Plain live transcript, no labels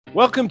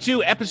Welcome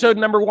to episode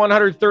number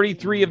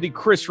 133 of the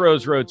Chris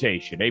Rose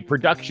Rotation, a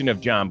production of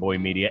John Boy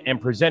Media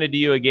and presented to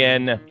you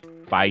again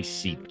by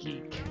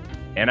SeatGeek.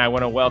 And I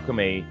want to welcome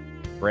a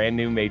brand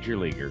new major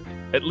leaguer,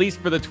 at least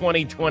for the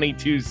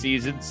 2022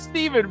 season,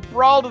 Stephen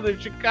Brault of the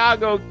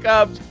Chicago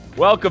Cubs.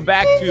 Welcome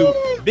back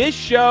to this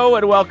show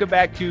and welcome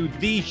back to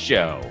the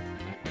show.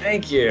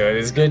 Thank you. It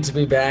is good to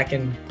be back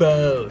in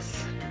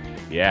both.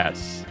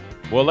 Yes.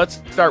 Well,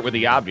 let's start with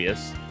the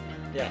obvious.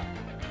 Yeah.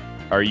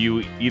 Are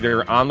you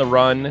either on the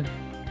run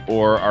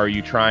or are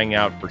you trying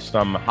out for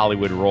some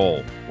Hollywood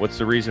role? What's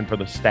the reason for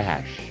the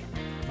stash?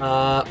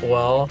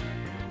 Well,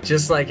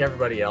 just like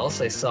everybody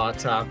else, I saw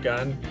Top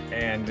Gun,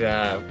 and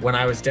when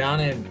I was in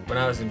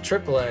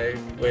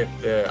AAA with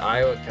the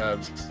Iowa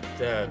Cubs,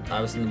 I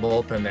was in the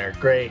bullpen there.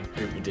 Great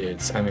group of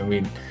dudes. I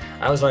mean,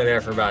 I was only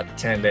there for about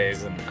 10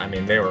 days, and I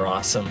mean, they were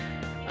awesome.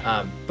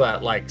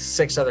 But like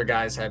 6 other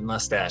guys had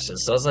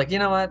mustaches, so I was like, you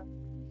know what?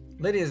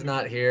 Lydia's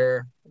not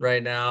here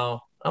right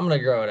now. I'm going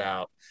to grow it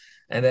out.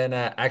 And then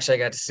actually I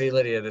got to see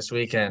Lydia this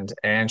weekend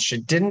and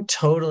she didn't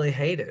totally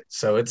hate it.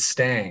 So it's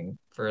staying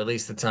for at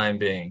least the time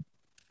being.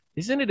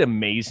 Isn't it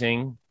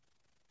amazing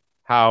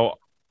how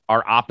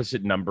our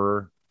opposite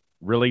number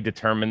really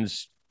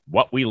determines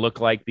what we look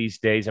like these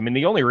days? I mean,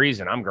 the only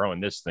reason I'm growing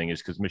this thing is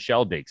because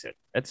Michelle digs it.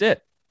 That's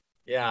it.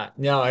 Yeah,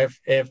 no,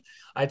 if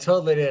I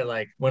told Lydia,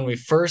 like when we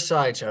first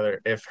saw each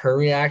other, if her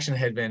reaction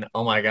had been,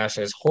 oh my gosh,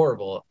 that's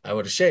horrible, I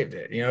would have shaved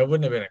it. You know, it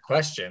wouldn't have been a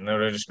question. It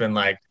would have just been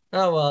like,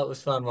 oh, well, it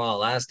was fun while it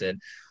lasted.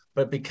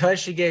 But because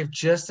she gave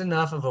just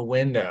enough of a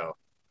window,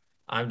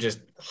 I'm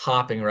just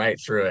hopping right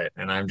through it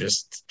and I'm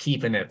just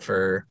keeping it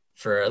for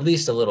at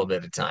least a little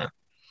bit of time.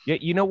 Yeah,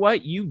 you know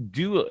what? You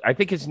do. I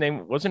think his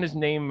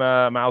name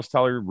Miles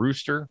Teller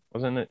Rooster,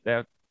 wasn't it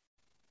that?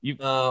 You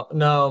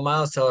No,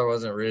 Miles Teller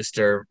wasn't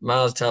Rooster.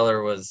 Miles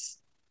Teller was,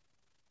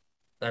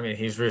 I mean,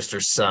 he's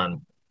Rooster's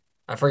son.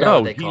 I forgot what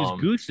No, they he's call him.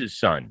 Goose's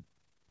son.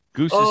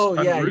 Goose's Oh,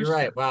 son yeah, you're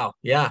right. Rooster. Wow.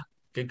 Yeah.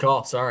 Good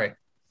call. Sorry.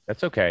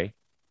 That's okay.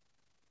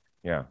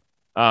 Yeah.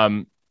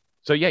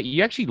 So yeah,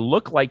 you actually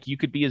look like you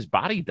could be his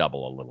body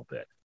double a little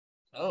bit.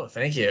 Oh,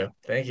 thank you.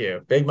 Thank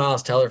you. Big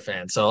Miles Teller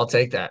fan, so I'll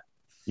take that.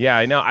 Yeah,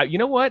 I know. You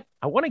know what?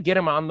 I want to get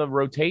him on the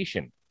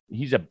rotation.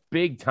 He's a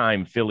big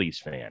time Phillies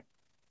fan.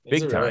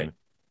 Is it Big really? time.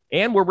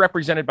 And we're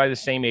represented by the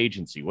same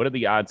agency. What are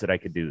the odds that I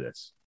could do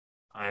this?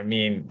 I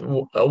mean,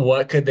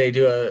 what could they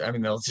do? I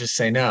mean, they'll just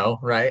say no,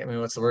 right? I mean,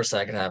 what's the worst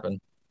that could happen?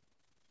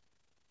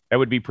 That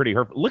would be pretty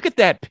hurtful. Look at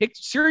that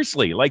picture.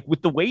 Seriously, like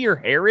with the way your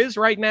hair is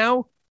right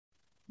now,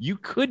 you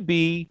could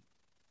be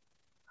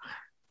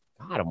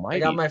God I got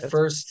almighty.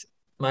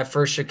 my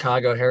first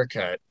Chicago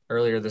haircut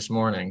earlier this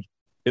morning.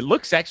 It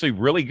looks actually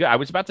really good. I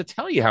was about to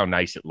tell you how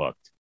nice it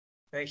looked.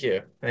 Thank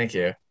you. Thank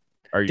you.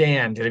 Are you,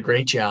 Dan did a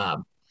great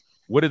job.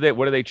 what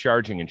are they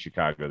charging in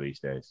Chicago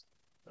these days?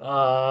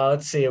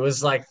 Let's see, it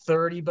was like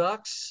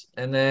 $30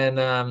 and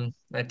then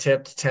I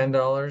tipped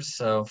 $10,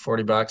 so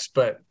 $40.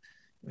 But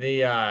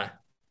the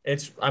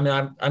it's I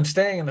mean I'm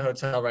staying in the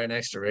hotel right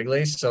next to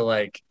Wrigley, so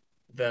like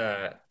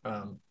the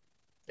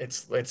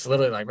it's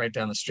literally like right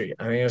down the street.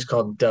 I think it was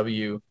called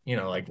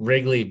like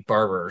Wrigley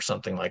Barber or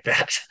something like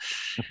that.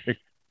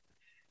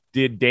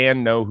 Did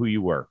Dan know who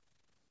you were?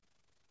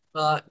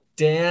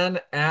 Dan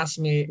asked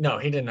me, no,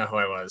 he didn't know who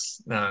I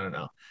was. No,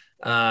 no,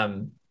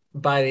 no.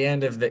 By the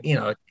end of it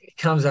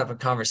comes up in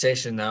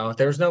conversation though.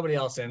 There was nobody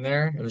else in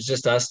there. It was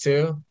just us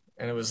two.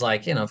 And it was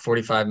like,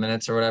 45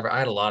 minutes or whatever. I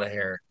had a lot of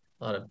hair,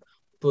 a lot of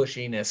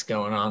bushiness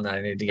going on that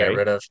I needed to get Okay.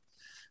 rid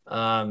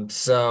of.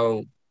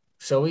 So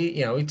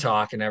we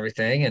talk and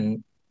everything.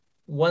 And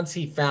once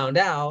he found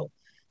out,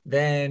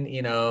 then,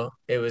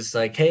 it was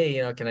like,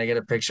 hey, can I get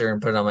a picture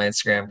and put it on my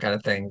Instagram kind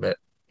of thing. But,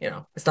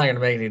 it's not going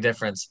to make any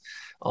difference.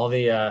 All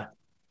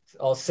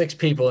 6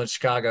 people in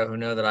Chicago who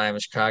know that I am a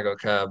Chicago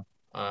Cub,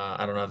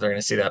 I don't know if they're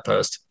going to see that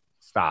post.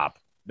 Stop.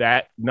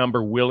 That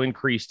number will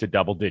increase to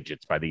double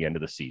digits by the end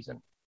of the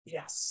season.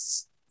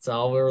 Yes. That's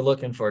all we were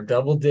looking for,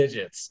 double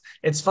digits.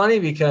 It's funny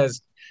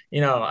because,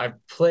 I've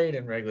played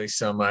in Wrigley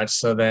so much.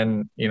 So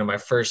then, my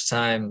first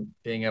time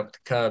being up with the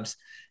Cubs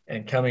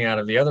and coming out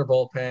of the other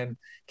bullpen,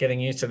 getting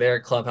used to their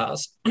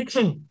clubhouse.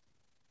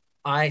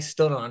 I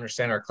still don't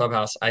understand our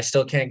clubhouse. I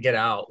still can't get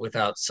out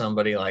without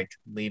somebody like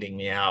leading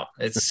me out.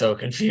 It's so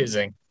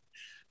confusing.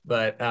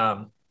 But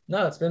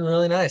no, it's been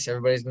really nice.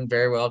 Everybody's been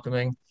very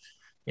welcoming.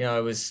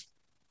 It was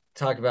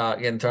talk about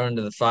getting thrown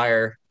into the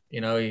fire.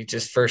 You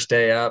just first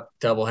day up,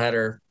 double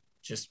header,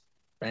 just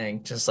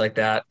bang, just like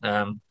that.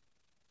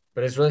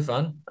 But it's really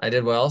fun. I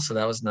did well, so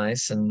that was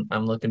nice, and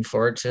I'm looking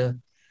forward to the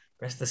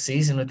rest of the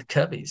season with the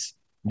Cubbies.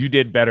 You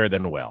did better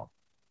than well.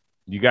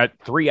 You got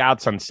 3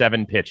 outs on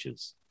 7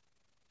 pitches.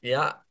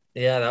 Yeah,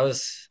 yeah, that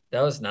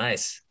was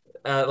nice.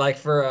 Like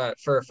for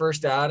a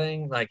first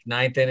outing, like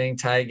ninth inning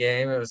tie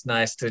game, it was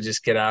nice to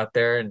just get out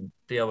there and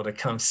be able to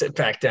come sit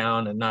back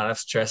down and not have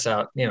to stress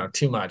out,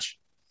 too much.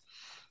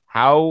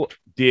 How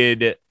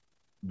did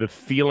the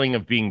feeling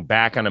of being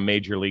back on a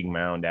major league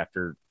mound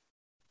after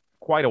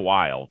quite a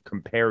while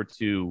compare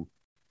to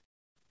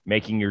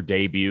making your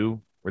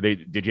debut?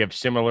 Did you have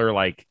similar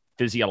like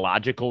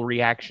physiological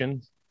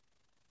reactions?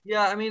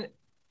 Yeah, I mean,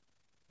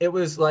 it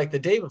was like the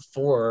day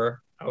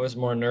before I was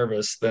more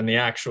nervous than the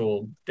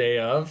actual day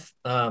of.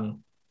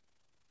 And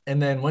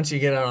then once you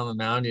get out on the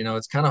mound,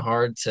 it's kind of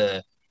hard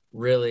to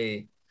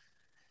really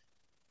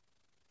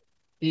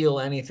feel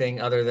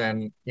anything other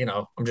than,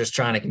 I'm just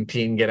trying to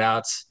compete and get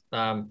outs.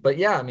 But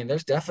yeah, I mean,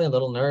 there's definitely a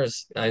little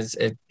nerves. As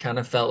it kind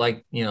of felt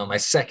like, my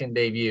second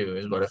debut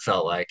is what it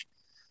felt like.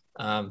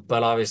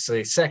 But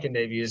obviously, second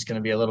debut is going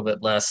to be a little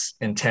bit less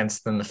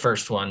intense than the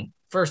first one.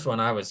 First one,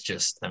 I was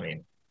just, I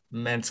mean,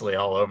 mentally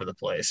all over the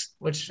place,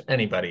 which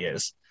anybody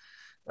is.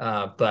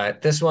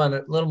 But this one,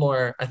 a little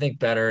more, I think,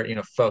 better,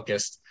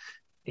 focused.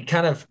 It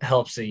kind of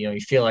helps that, you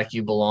feel like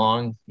you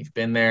belong. You've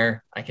been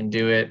there. I can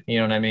do it. You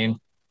know what I mean?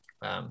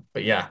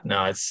 But yeah,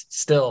 no, it's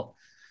still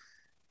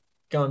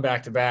going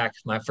back to back.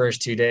 My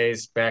first 2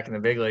 days back in the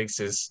big leagues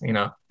is,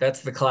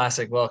 that's the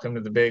classic welcome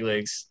to the big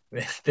leagues.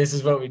 This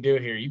is what we do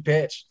here. You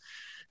pitch.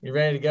 You're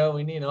ready to go.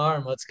 We need an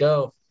arm. Let's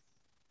go.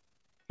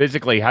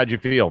 Physically, how'd you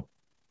feel?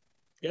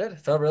 Good.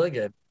 Felt really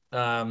good.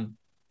 Um,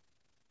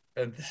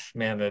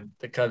 Man,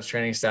 the Cubs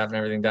training staff and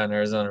everything down in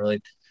Arizona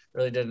really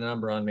did a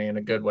number on me in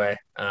a good way.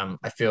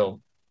 I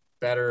feel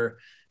better,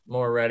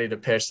 more ready to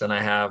pitch than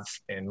I have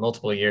in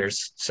multiple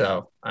years.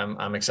 So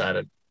I'm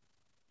excited.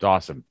 It's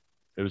awesome.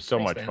 It was so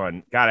Thanks, much man.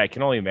 fun. God, I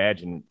can only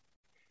imagine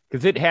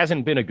because it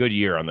hasn't been a good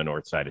year on the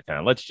north side of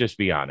town. Let's just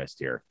be honest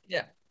here.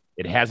 Yeah.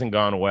 It hasn't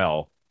gone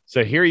well.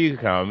 So here you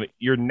come.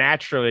 You're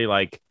naturally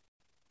like,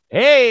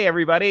 hey,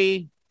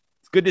 everybody.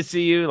 It's good to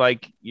see you.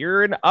 Like,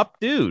 you're an up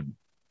dude.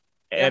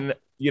 Yeah. And,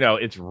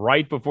 it's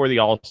right before the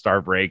All Star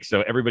break.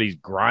 So everybody's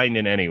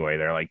grinding anyway.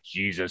 They're like,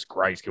 Jesus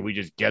Christ, can we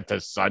just get to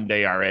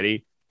Sunday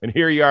already? And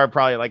here you are,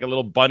 probably like a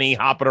little bunny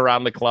hopping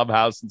around the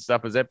clubhouse and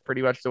stuff. Is that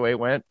pretty much the way it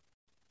went?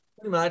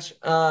 Pretty much.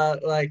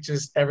 Like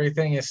just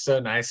everything is so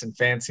nice and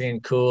fancy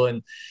and cool.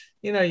 And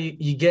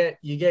you get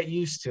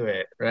used to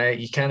it, right?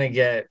 You kind of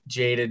get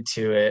jaded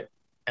to it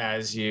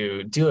as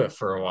you do it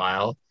for a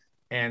while.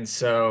 And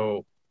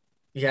so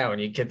yeah, when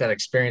you get that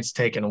experience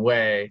taken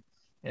away,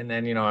 and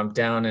then I'm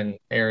down in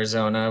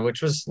Arizona,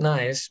 which was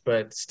nice,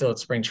 but still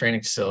it's spring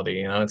training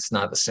facility, it's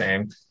not the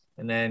same.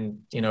 And then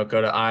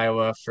go to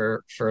Iowa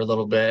for a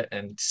little bit,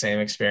 and same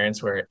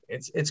experience where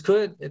it's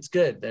good, it's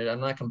good.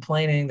 I'm not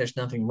complaining. There's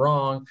nothing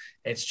wrong.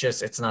 It's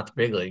just it's not the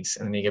big leagues,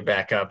 and then you get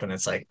back up, and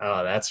it's like,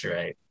 oh, that's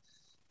right.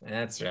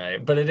 That's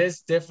right. But it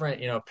is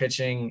different,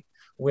 pitching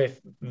with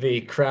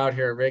the crowd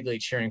here at Wrigley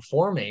cheering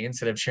for me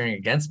instead of cheering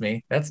against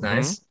me. That's Mm-hmm.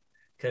 nice.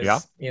 Yeah.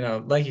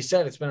 Because, like you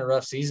said, it's been a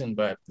rough season,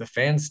 but the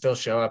fans still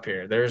show up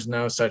here. There's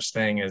no such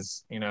thing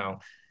as,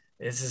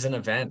 this is an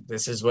event.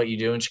 This is what you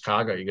do in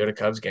Chicago. You go to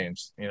Cubs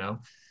games,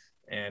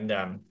 and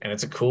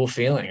it's a cool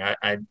feeling.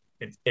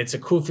 It's a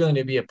cool feeling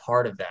to be a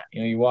part of that.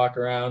 You walk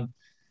around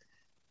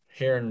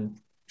here in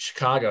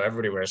Chicago,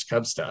 everybody wears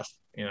Cub stuff,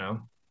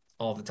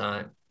 all the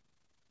time.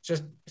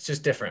 It's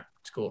just different.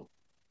 It's cool.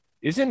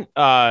 Isn't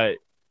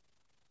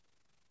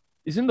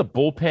isn't the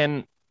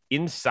bullpen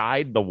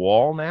inside the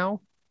wall now?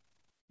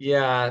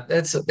 Yeah,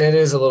 it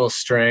is a little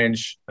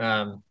strange.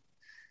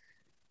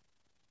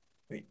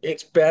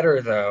 It's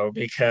better though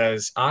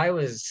because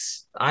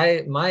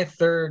I my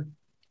third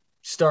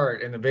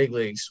start in the big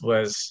leagues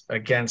was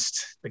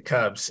against the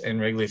Cubs in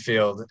Wrigley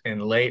Field in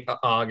late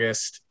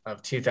August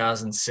of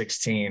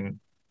 2016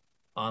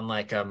 on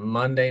like a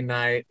Monday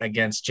night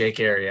against Jake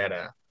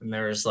Arrieta. And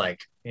there was like,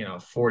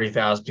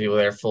 40,000 people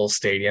there, full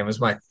stadium. It was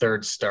my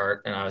third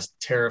start and I was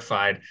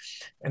terrified.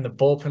 And the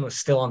bullpen was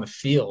still on the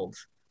field,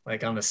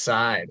 like on the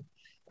side.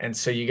 And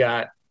so you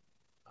got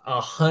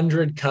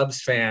 100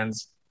 Cubs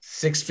fans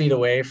 6 feet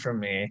away from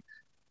me,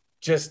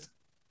 just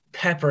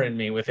peppering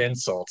me with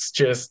insults,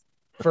 just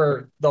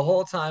for the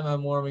whole time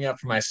I'm warming up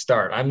for my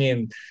start. I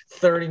mean,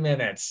 30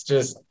 minutes,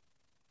 just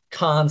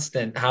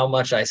constant how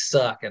much I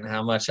suck and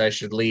how much I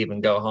should leave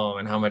and go home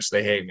and how much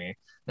they hate me.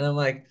 And I'm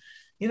like,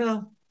 you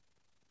know,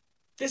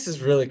 this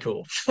is really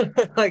cool.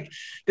 Like,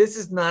 this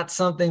is not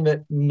something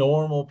that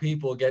normal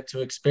people get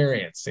to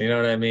experience. You know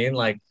what I mean?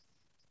 Like,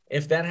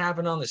 if that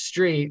happened on the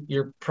street,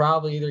 you're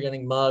probably either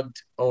getting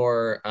mugged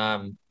or, I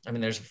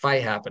mean, there's a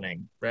fight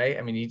happening, right?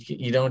 I mean,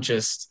 you don't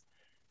just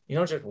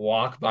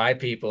walk by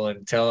people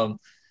and tell them,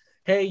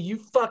 "Hey, you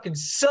fucking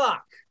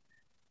suck.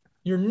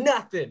 You're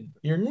nothing.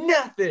 You're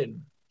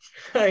nothing.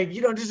 Like,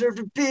 you don't deserve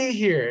to be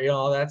here."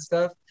 All that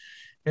stuff.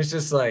 It's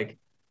just like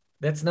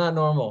that's not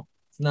normal.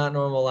 It's not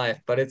normal life,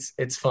 but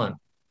it's fun.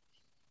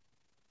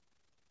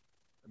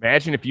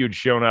 Imagine if you had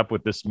shown up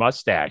with this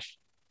mustache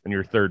in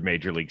your third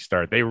major league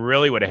start. They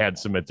really would have had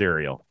some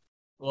material.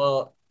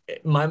 Well,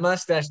 my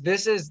mustache,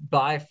 this is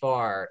by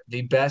far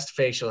the best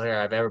facial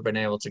hair I've ever been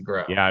able to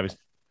grow. Yeah, I was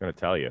going to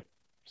tell you.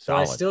 So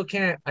I Solid. still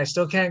can't I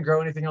still can't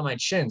grow anything on my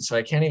chin, so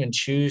I can't even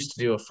choose to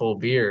do a full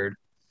beard.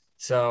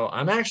 So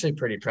I'm actually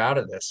pretty proud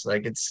of this.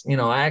 Like it's,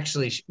 I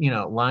actually,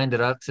 lined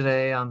it up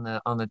today on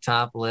the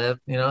top lip,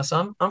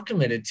 so I'm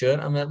committed to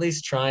it. I'm at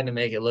least trying to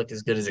make it look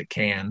as good as it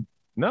can.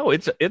 No,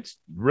 it's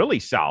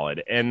really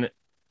solid. And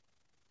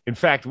in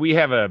fact, we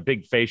have a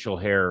big facial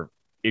hair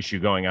issue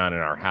going on in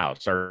our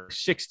house. Our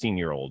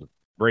 16-year-old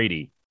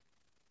Brady,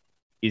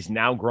 is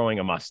now growing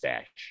a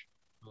mustache.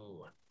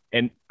 Ooh,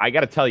 And I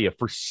got to tell you,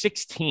 for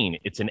 16,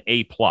 it's an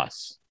A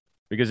plus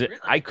because I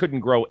really? couldn't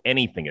grow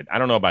anything. I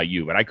don't know about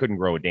you, but I couldn't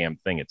grow a damn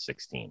thing at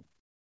 16.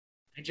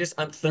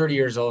 I'm 30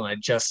 years old and I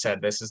just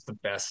said this is the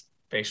best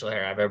facial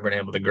hair I've ever been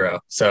able to grow.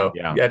 So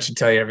Yeah. that should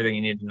tell you everything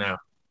you need to know.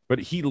 But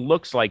he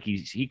looks like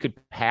he could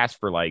pass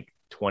for like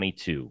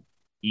 22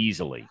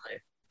 easily.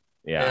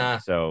 Yeah. Yeah.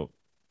 So,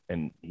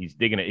 and he's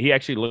digging it. He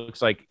actually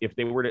looks like if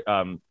they were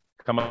to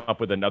come up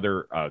with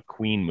another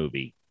Queen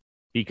movie,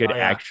 he could Oh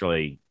yeah.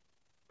 actually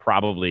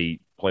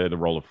probably play the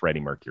role of Freddie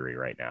Mercury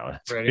right now.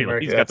 Freddie He's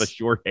Mercury. got the That's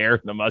short hair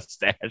and the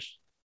mustache.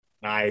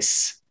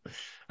 nice.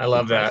 I It's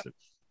love that. impressive.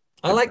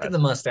 It's I like that the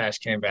impressive. mustache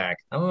came back.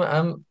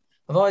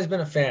 I've always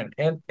been a fan,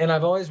 and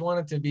I've always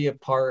wanted to be a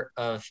part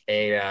of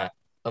a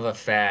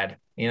fad,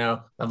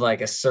 of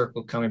like a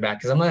circle coming back.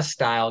 Because I'm not a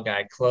style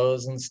guy,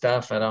 clothes and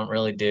stuff I don't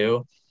really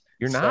do.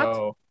 You're not?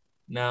 So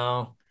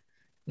no,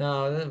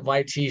 no, the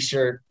white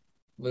t-shirt,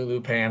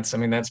 Lulu pants. I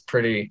mean, it's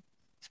pretty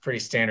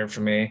standard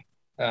for me.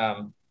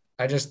 Um,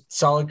 I just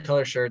solid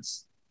color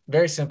shirts,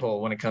 very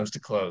simple when it comes to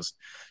clothes.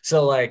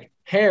 So like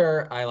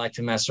hair, I like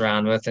to mess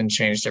around with and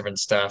change different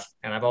stuff.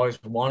 And I've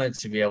always wanted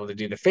to be able to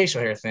do the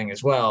facial hair thing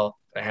as well,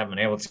 but I haven't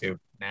been able to.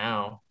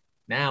 Now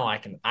I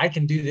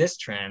can do this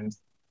trend.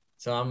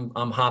 So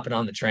I'm hopping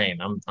on the train.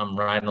 I'm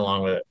riding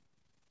along with it.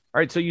 All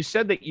right. So you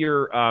said that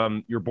you're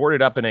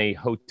boarded up in a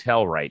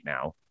hotel right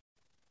now.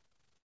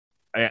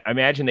 I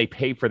imagine they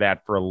pay for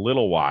that for a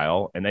little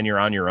while, and then you're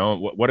on your own.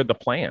 What are the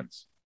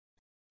plans?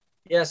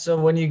 Yeah, so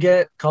when you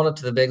get called up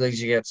to the big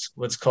leagues, you get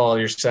what's called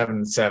your 7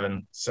 and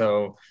 7.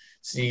 So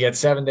you get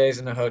 7 days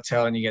in the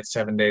hotel and you get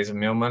 7 days of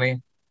meal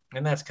money.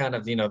 And that's kind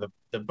of,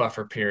 the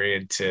buffer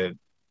period to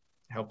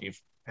help you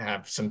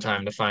have some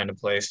time to find a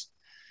place.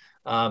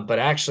 But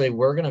actually,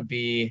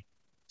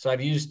 so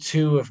I've used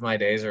 2 of my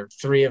days or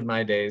 3 of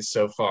my days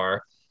so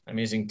far. I'm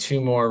using 2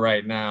 more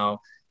right now.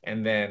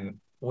 And then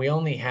we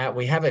have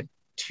a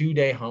 2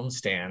 day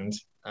homestand.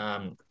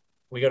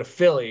 We go to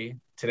Philly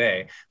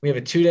today. We have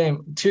a 2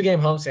 game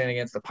homestand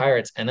against the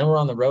Pirates, and then we're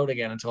on the road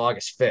again until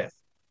August 5th.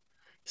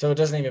 So it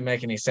doesn't even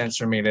make any sense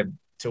for me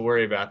to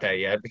worry about that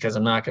yet because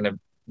I'm not going to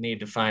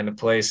need to find a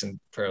place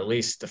for at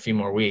least a few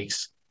more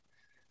weeks.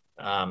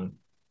 Um,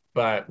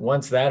 but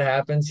once that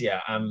happens,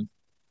 yeah,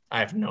 I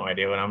have no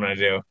idea what I'm gonna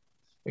do.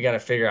 We got to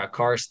figure out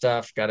car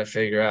stuff. Got to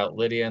figure out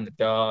Lydia and the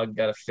dog.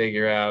 Got to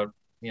figure out,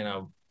 you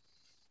know,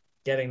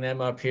 getting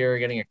them up here,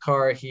 getting a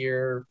car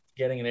here,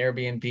 getting an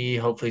Airbnb,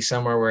 hopefully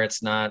somewhere where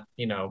it's not,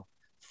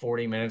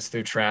 40 minutes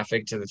through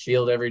traffic to the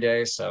field every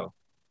day. So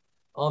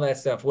all that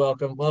stuff.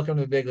 Welcome to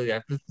the big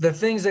league. The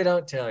things they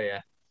don't tell you,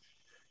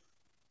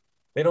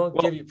 they don't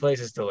Well, give you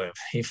places to live.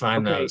 You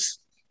find okay, those.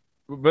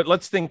 but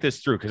let's think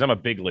this through because I'm a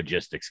big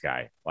logistics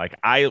guy. Like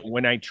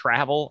when I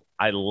travel,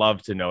 I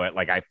love to know it.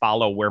 Like I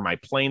follow where my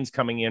plane's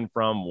coming in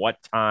from, what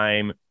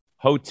time,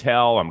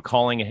 hotel. I'm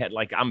calling ahead.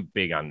 Like I'm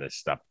big on this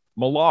stuff.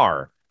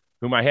 Millar,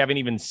 whom I haven't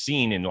even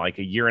seen in like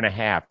a year and a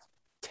half,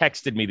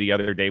 texted me the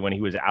other day when he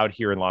was out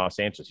here in Los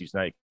Angeles. He's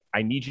like,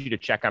 "I need you to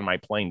check on my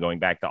plane going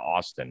back to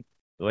Austin."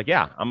 They're like,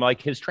 "Yeah," I'm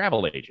like his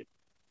travel agent.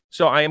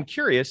 So I am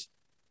curious.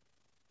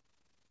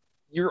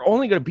 You're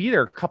only going to be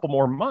there a couple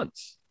more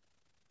months.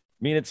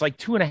 I mean, it's like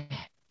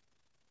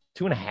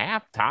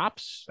 2.5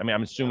 tops. I mean,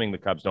 I'm Yeah. assuming the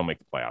Cubs don't make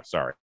the playoffs.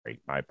 Sorry,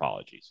 my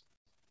apologies.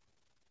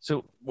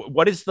 So,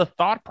 what is the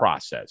thought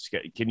process?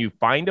 Can you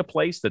find a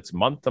place that's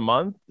month to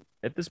month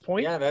at this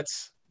point? Yeah,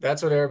 that's what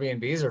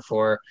Airbnbs are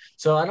for.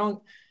 So I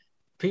don't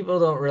people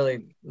don't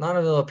really not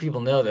a lot of people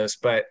know this,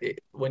 but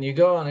when you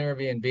go on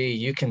Airbnb,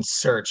 you can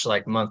search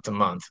like month to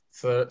month.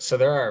 So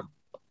there are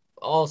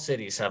all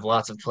cities have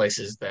lots of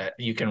places that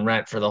you can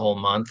rent for the whole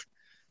month,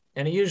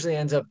 and it usually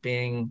ends up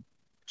being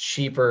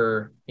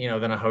cheaper,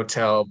 than a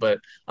hotel, but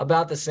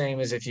about the same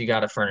as if you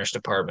got a furnished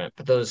apartment.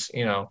 But those,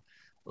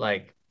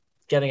 like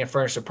getting a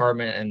furnished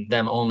apartment and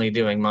them only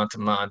doing month to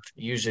month,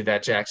 usually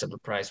that jacks up the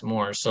price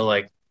more. So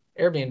like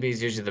Airbnb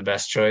is usually the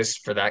best choice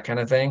for that kind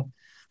of thing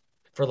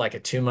for like a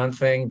 2 month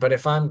thing. But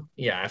if I'm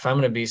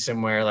going to be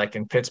somewhere like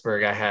in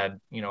Pittsburgh, I had,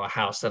 a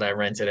house that I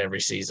rented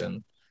every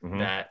season Mm-hmm.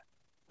 that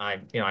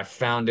I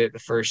found it the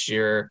first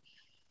year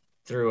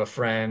through a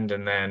friend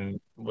and then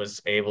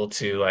was able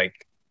to like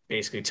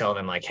basically tell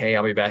them like, hey,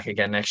 I'll be back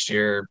again next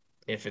year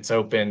if it's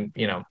open,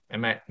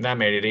 and that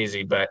made it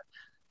easy. But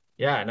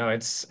yeah, no,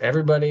 it's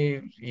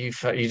everybody. You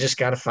just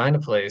got to find a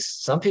place.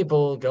 Some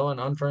people go in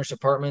unfurnished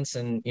apartments,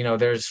 and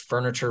there's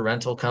furniture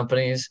rental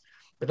companies.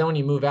 But then when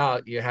you move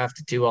out, you have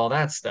to do all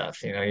that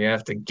stuff. You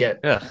have to get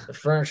Ugh. the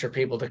furniture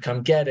people to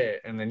come get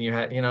it, and then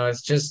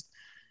it's just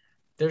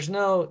there's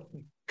no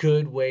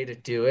good way to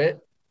do it,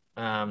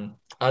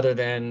 other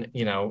than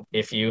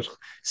if you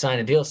sign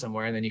a deal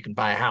somewhere and then you can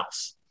buy a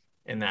house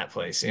in that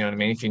place. You know what I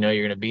mean? If you know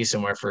you're going to be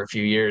somewhere for a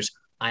few years,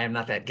 I am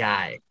not that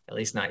guy, at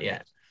least not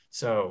yet.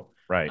 So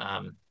Right.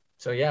 um,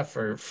 so yeah,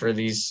 for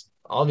these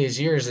all these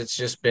years, it's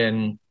just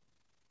been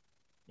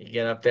you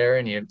get up there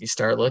and you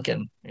start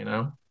looking.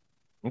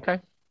 Okay.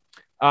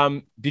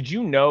 Did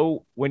you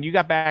know when you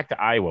got back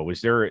to Iowa,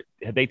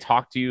 had they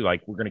talked to you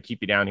like we're going to keep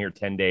you down here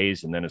 10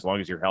 days and then as long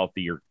as you're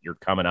healthy, you're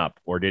coming up?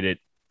 Or did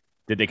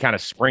they kind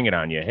of spring it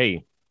on you?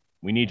 Hey,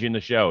 we need you in the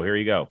show. Here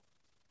you go.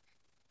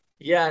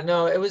 Yeah,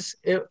 no,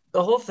 the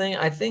whole thing.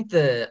 I think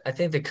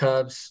the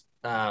Cubs,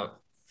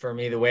 for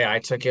me, the way I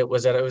took it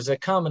was that it was a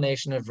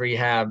combination of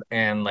rehab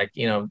and like,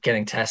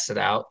 getting tested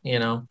out,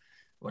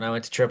 when I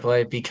went to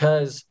AAA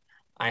because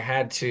I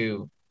had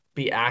to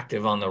be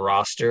active on the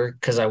roster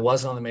because I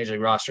wasn't on the major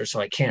league roster,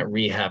 so I can't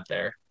rehab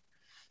there.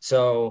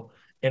 So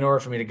in order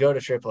for me to go to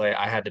AAA,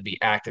 I had to be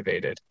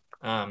activated.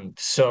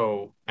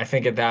 So I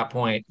think at that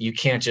point, you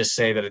can't just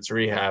say that it's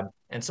rehab.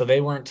 And so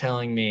they weren't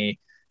telling me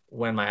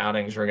when my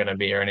outings were going to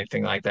be or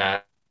anything like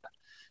that.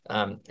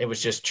 It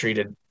was just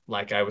treated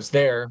like I was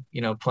there,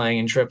 playing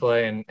in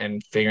AAA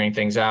and figuring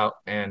things out.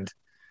 And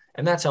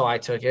that's how I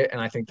took it. And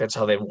I think that's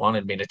how they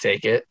wanted me to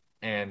take it.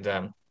 And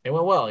it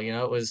went well. It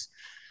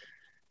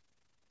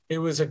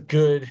was a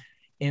good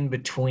in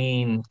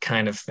between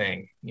kind of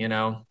thing.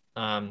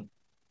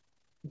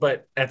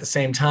 But at the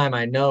same time,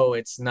 I know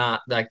it's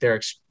not like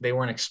they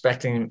weren't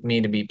expecting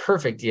me to be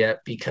perfect yet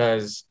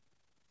because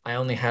I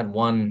only had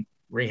one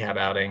rehab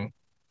outing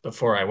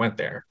before I went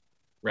there,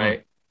 Hmm.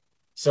 right?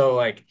 So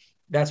like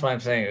that's why I'm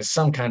saying it's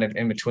some kind of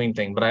in between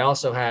thing. But I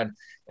also had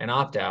an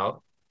opt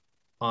out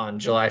on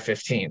July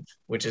 15th,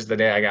 which is the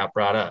day I got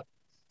brought up.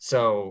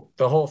 So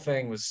the whole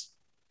thing was,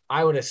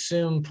 I would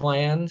assume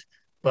planned,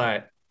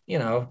 but you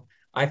know,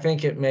 I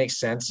think it makes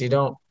sense.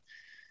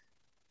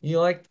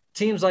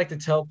 Teams like to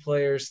tell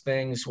players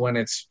things when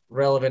it's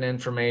relevant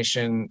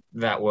information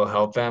that will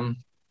help them.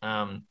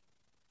 Um,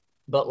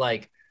 but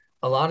like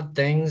a lot of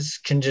things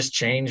can just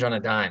change on a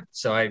dime.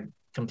 So I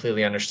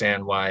completely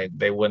understand why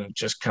they wouldn't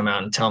just come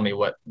out and tell me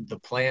what the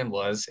plan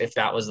was. If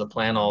that was the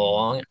plan all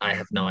along, I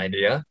have no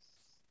idea.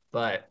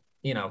 But,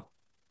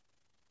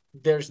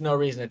 there's no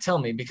reason to tell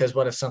me because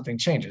what if something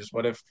changes?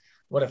 What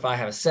if I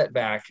have a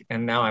setback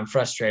and now I'm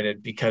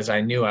frustrated because I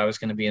knew I was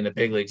going to be in the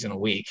big leagues in a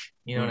week?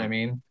 You know what I Hmm.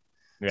 mean?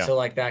 Yeah. So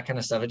like that kind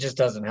of stuff, it just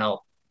doesn't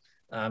help.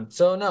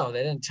 So no,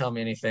 they didn't tell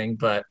me anything,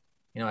 but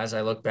as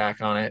I look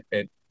back on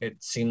it, it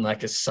seemed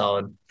like a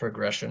solid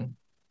progression.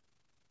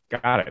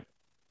 Got it.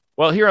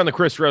 Well, here on the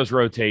Chris Rose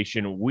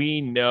rotation,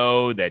 we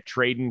know that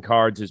trading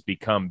cards has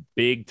become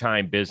big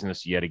time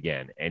business yet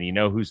again. And you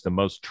know who's the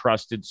most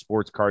trusted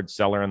sports card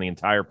seller on the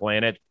entire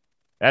planet?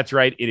 That's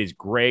right. It is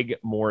Greg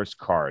Morris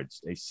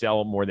Cards. They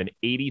sell more than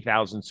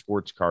 80,000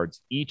 sports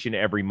cards each and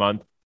every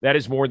month. That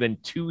is more than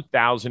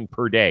 2,000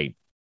 per day.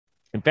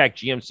 In fact,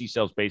 GMC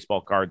sells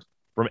baseball cards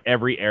from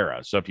every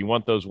era. So if you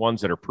want those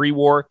ones that are pre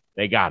war,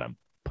 they got them.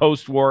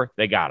 Post war,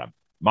 they got them.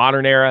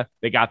 Modern era,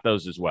 they got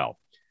those as well.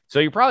 So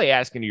you're probably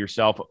asking to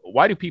yourself,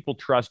 why do people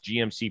trust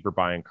GMC for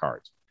buying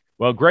cards?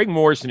 Well, Greg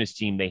Morris and his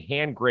team, they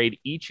hand grade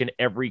each and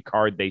every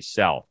card they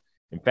sell.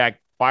 In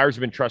fact, buyers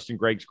have been trusting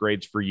Greg's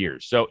grades for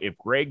years. So if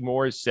Greg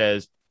Morris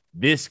says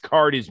this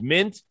card is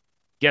mint,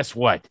 guess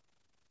what?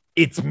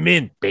 It's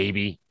mint,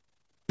 baby.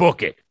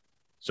 Book it.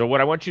 So what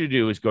I want you to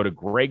do is go to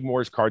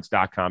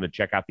gregmorriscards.com to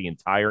check out the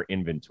entire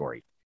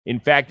inventory. In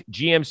fact,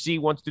 GMC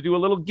wants to do a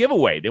little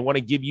giveaway. They want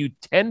to give you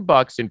 10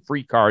 bucks in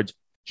free cards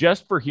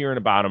just for hearing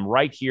about them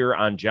right here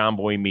on John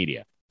Boy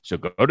Media. So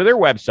go to their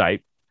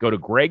website, go to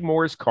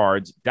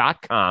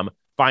gregmorriscards.com,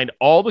 find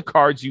all the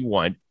cards you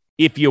want.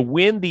 If you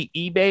win the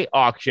eBay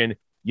auction,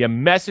 you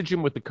message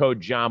them with the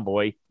code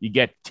JohnBoy, you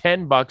get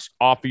 10 bucks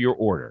off of your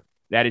order.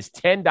 That is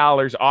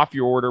 $10 off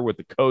your order with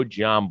the code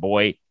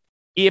JohnBoy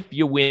if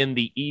you win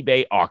the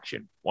eBay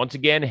auction. Once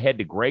again, head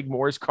to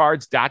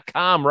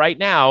gregmorriscards.com right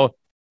now.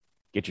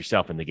 Get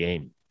yourself in the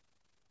game.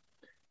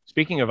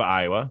 Speaking of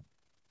Iowa,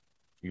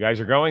 you guys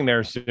are going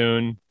there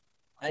soon.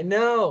 I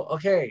know.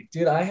 Okay,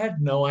 dude, I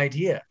had no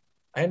idea.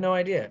 I had no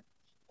idea.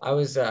 I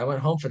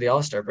went home for the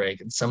All-Star break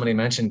and somebody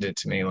mentioned it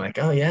to me like,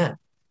 "Oh yeah,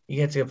 you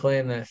get to play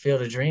in the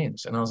Field of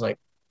Dreams." And I was like,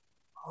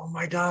 "Oh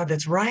my God,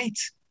 that's right."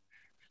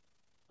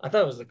 I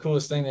thought it was the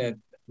coolest thing that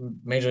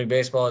Major League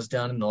Baseball has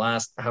done in the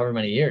last however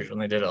many years when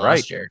they did it Right.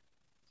 last year.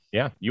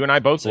 Yeah. You and I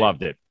both So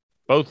loved it.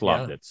 Both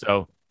loved yeah. it.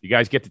 So you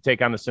guys get to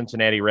take on the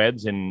Cincinnati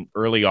Reds in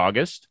early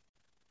August.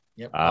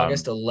 Yep. Um,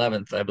 August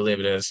 11th, I believe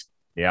it is.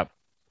 yep.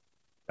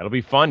 That'll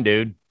be fun,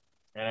 dude.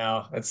 You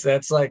know, that's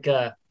like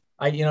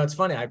it's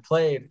funny.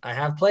 I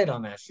have played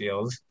on that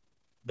field,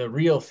 the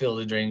real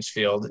Field of Dreams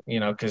field,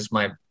 because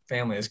my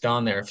family has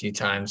gone there a few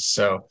times.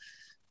 So,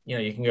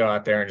 you can go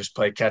out there and just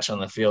play catch on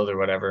the field or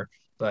whatever.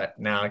 But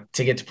now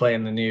to get to play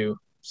in the new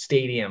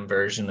stadium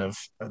version of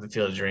the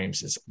Field of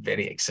Dreams is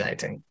very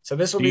exciting. So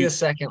this will Do be the you,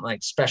 second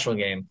like special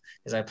game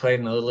because I played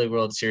in the Little League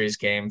World Series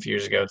game a few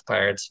years ago with the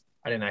Pirates.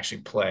 I didn't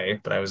actually play,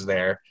 but I was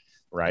there.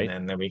 And right?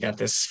 then we got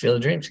this Field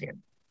of Dreams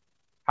game.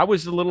 How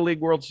was the Little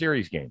League World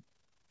Series game?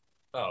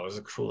 Oh, it was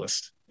the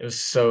coolest. It was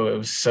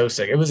so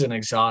sick. It was an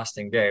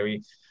exhausting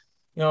day.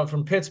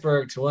 From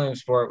Pittsburgh to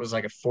Williamsport was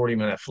like a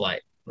 40-minute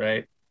flight,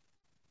 right?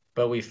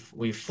 But we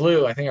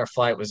flew. I think our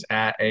flight was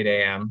at 8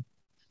 a.m.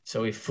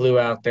 So we flew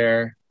out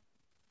there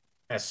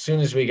as soon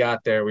as we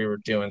got there, we were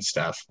doing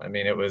stuff. I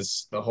mean, it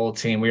was the whole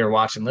team. We were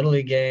watching Little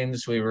League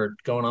games. We were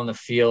going on the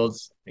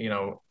fields,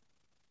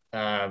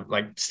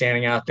 like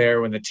standing out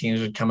there when the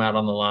teams would come out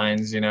on the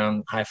lines,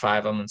 and high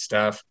five them and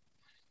stuff.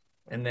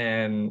 And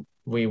then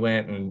we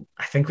went and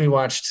I think we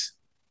watched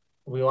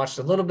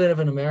a little bit of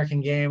an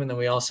American game, and then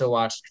we also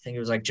watched, I think it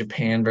was like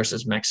Japan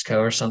versus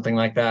Mexico or something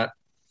like that.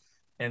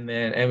 And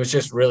then it was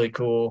just really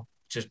cool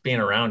just being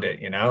around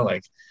it,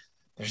 like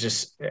there's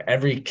just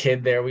every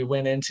kid there. We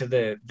went into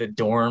the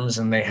dorms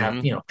and they have,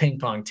 Hmm. ping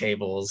pong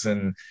tables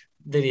and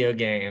video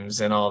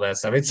games and all that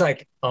stuff. It's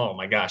like, oh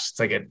my gosh, it's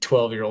like a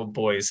 12-year-old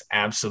boy's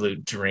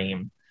absolute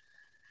dream,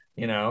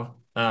 you know?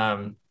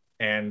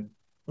 And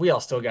we all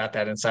still got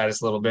that inside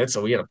us a little bit.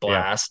 So we had a Yeah.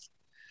 blast.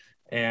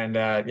 And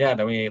yeah,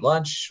 then we ate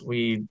lunch.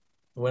 We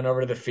went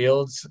over to the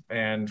fields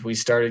and we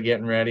started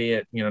getting ready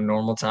at,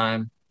 normal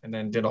time, and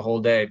then did a whole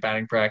day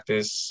batting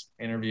practice,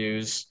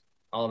 interviews,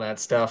 all that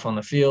stuff on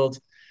the field.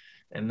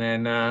 And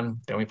then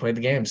we played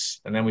the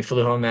games, and then we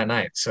flew home that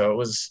night. So it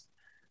was,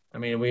 I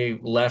mean, we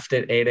left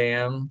at 8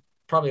 a.m.,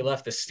 probably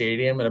left the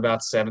stadium at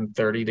about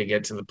 7:30 to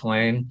get to the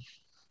plane,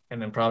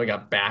 and then probably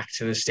got back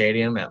to the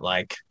stadium at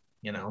like,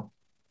 you know,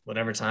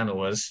 whatever time it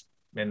was,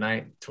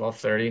 midnight,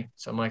 12:30,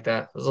 something like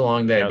that. It was a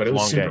long day, Yeah, but it's it a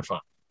was long super day. fun.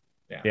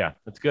 Yeah. Yeah,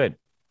 that's good.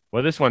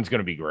 Well, this one's going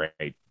to be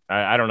great.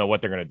 I don't know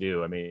what they're going to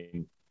do. I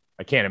mean,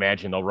 I can't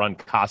imagine they'll run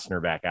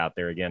Costner back out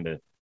there again to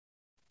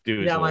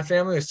do his Yeah, my little.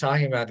 family was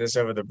talking about this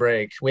over the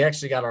break. We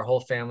actually got our whole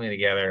family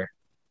together,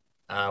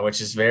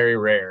 which is very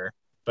rare.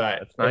 But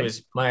That's it nice.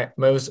 was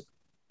it was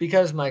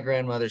because my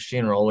grandmother's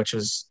funeral, which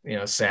was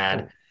sad.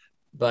 Oh, I'm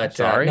But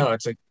sorry. no,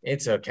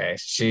 it's okay.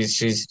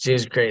 She's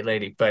a great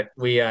lady. But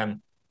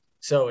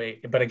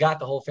but I got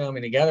the whole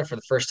family together for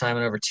the first time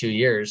in over 2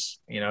 years.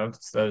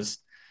 It's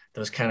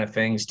those kind of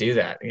things do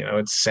that.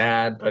 It's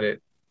sad, but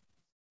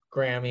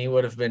Grammy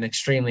would have been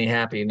extremely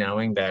happy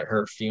knowing that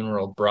her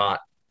funeral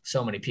brought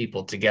so many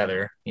people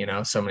together,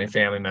 so many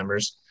family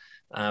members.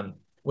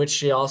 Which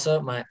she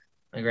also, my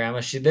grandma,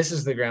 this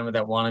is the grandma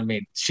that wanted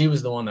me, she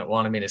was the one that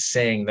wanted me to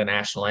sing the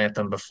national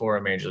anthem before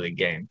a major league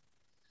game.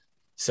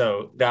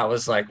 So that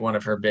was like one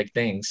of her big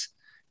things.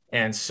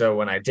 And so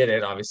when I did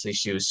it, obviously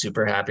she was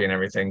super happy and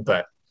everything,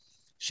 but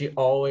she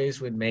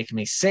always would make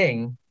me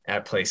sing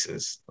at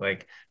places.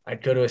 Like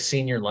I'd go to a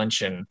senior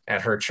luncheon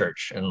at her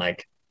church, and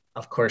like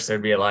of course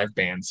there'd be a live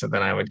band, so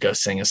then I would go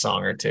sing a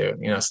song or two,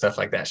 stuff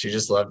like that. She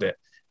just loved it.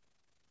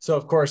 So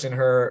of course in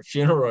her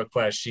funeral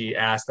request she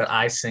asked that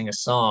I sing a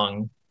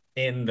song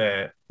in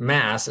the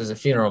mass as a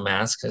funeral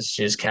mass because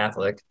she's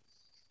Catholic.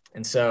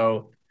 And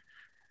so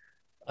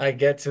I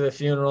get to the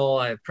funeral,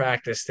 I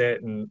practiced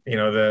it, and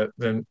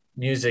the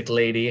music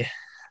lady,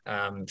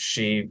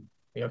 she,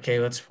 okay,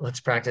 let's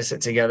practice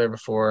it together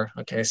before.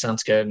 Okay,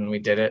 sounds good, and we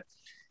did it.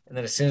 And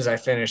then as soon as I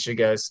finished, she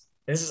goes,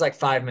 "This is like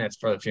 5 minutes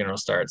before the funeral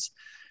starts."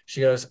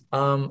 She goes,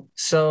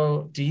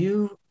 so do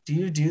you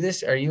do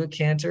this? Are you a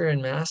cantor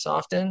in mass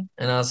often?"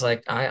 And I was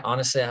like, I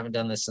honestly haven't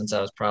done this since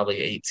I was probably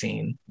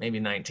 18, maybe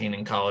 19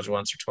 in college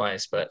once or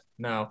twice, but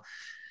no.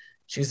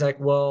 She's like,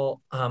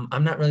 "Well,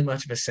 I'm not really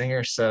much of a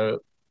singer, so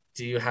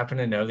do you happen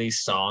to know these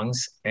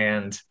songs?"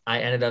 And I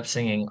ended up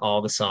singing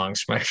all the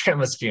songs for my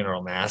grandma's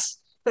funeral mass.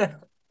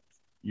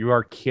 You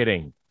are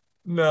kidding.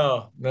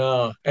 No,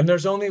 no. And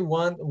there's only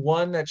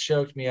one that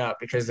choked me up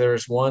because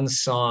there's one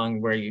song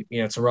where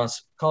it's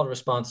called a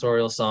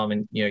responsorial psalm,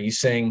 and you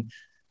sing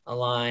a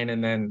line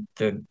and then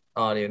the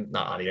audience,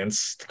 not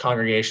audience, the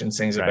congregation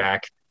sings it Right.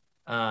 back.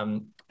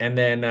 And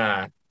then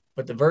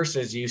but the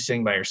verses you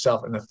sing by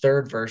yourself, and the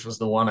third verse was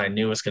the one I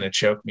knew was going to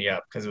choke me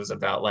up because it was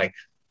about like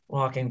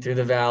walking through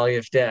the valley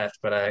of death,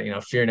 but I,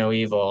 fear no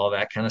evil, all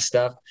that kind of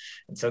stuff.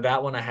 And so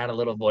that one I had a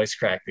little voice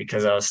crack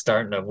because I was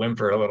starting to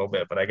whimper a little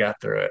bit, but I got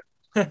through it.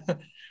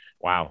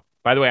 Wow.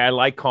 By the way, I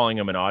like calling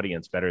them an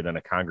audience better than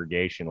a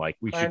congregation. Like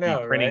we I should be know,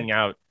 right? printing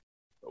out,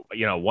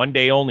 one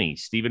day only,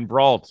 Stephen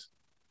Brault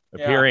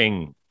Yeah,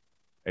 appearing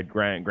at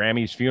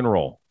Grammy's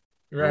funeral.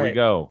 Here we right.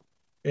 go.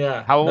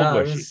 Yeah. How old No,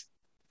 it was she? was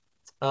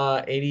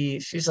 80,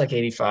 she's like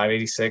 85,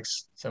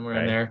 86, somewhere in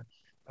Okay. there.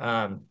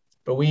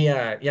 But we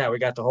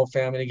got the whole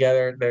family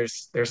together.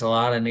 There's a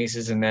lot of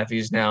nieces and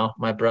nephews now.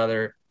 My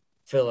brother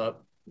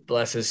Philip,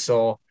 bless his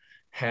soul,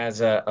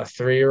 has a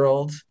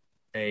 3-year-old,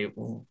 a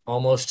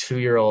almost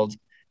 2-year-old,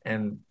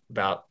 and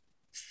about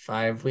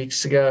 5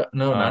 weeks ago,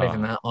 no, not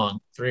even Oh, that long,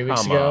 3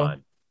 weeks come ago,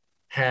 on.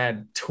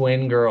 had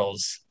twin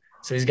girls.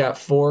 So he's got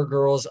 4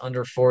 girls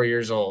under 4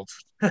 years old.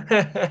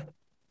 Can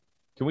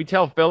we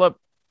tell Philip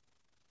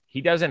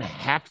he doesn't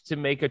have to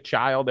make a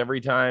child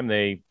every time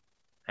they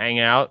hang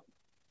out?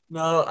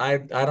 No, I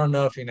don't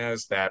know if he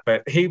knows that,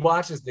 but he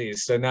watches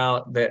these. So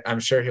now that I'm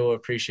sure he will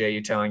appreciate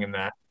you telling him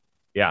that.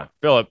 Yeah.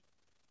 Philip,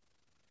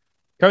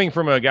 coming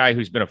from a guy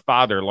who's been a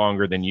father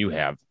longer than you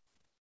have,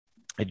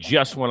 I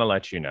just want to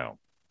let you know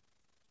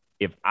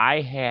if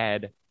I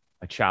had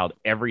a child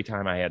every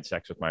time I had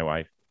sex with my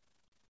wife,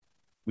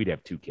 we'd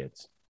have 2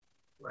 kids.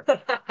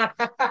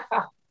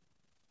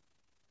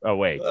 Oh,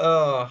 wait.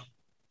 Oh,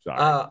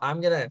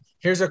 Sorry.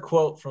 here's a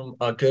quote from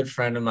a good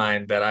friend of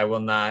mine that I will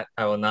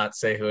not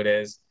say who it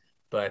is.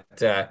 but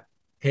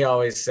he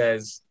always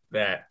says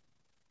that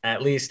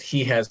at least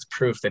he has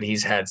proof that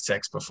he's had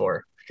sex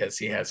before because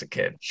he has a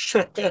kid.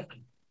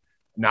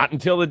 Not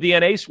until the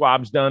DNA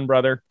swab's done,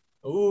 brother.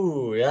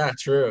 Ooh, yeah,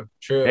 true,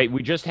 true. Hey,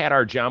 we just had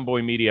our John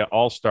Boy Media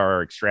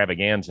All-Star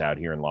extravaganza out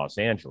here in Los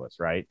Angeles,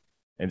 right?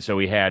 And so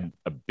we had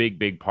a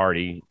big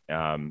party.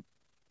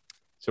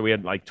 So we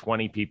had like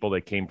 20 people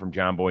that came from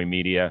John Boy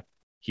Media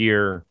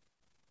here,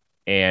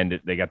 and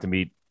they got to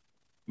meet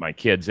my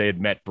kids. They had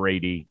met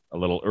Brady a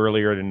little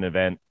earlier in an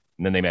event,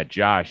 and then they met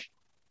Josh.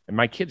 And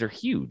my kids are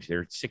huge.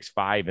 They're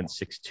 6'5" and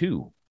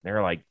 6'2".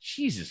 They're like,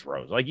 Jesus,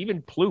 Rose. Like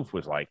even Plouffe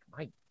was like,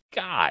 my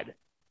God,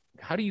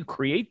 how do you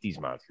create these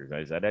monsters?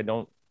 I said,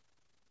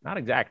 not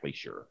exactly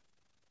sure.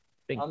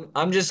 But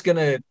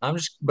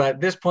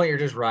at this point, you're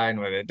just riding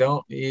with it.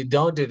 You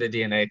don't do the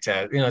DNA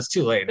test. It's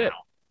too late now.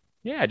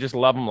 Yeah, just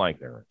love them like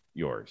they're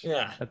yours.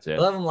 Yeah, that's it.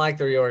 Love them like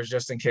they're yours,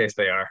 just in case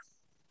they are.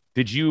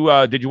 Did you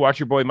watch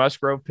your boy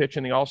Musgrove pitch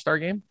in the All-Star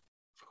game?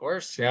 Of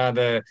course,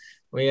 yeah.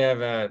 We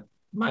have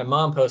my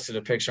mom posted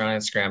a picture on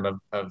Instagram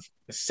of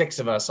the six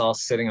of us all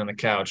sitting on the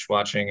couch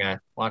watching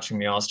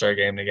the All-Star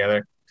game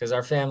together because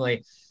our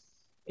family,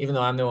 even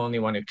though I'm the only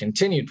one who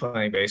continued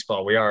playing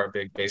baseball, we are a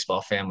big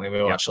baseball family.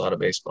 We watch a lot of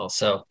baseball.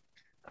 So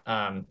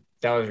that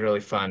was really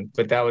fun.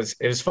 But it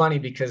was funny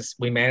because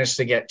we managed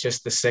to get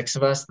just the six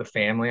of us, the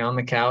family, on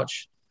the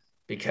couch,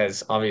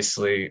 because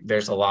obviously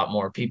there's a lot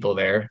more people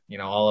there,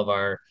 all of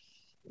our,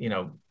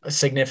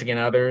 significant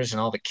others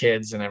and all the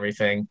kids and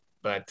everything.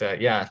 But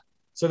yeah.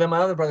 So then my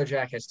other brother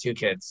Jack has two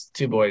kids,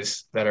 two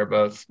boys that are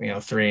both,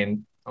 3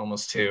 and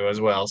almost 2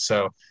 as well.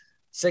 So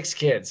 6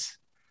 kids.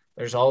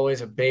 There's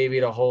always a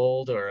baby to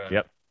hold or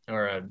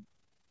a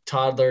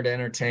toddler to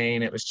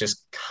entertain. It was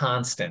just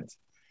constant.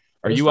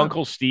 Are you fun.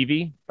 Uncle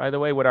Stevie, by the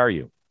way? What are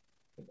you?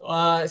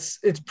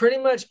 It's pretty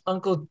much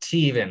Uncle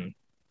Teven.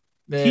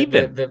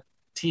 The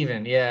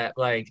Teven, yeah.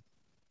 Like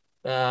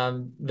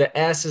the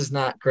S is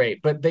not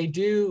great, but they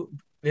do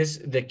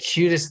the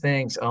cutest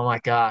things. Oh my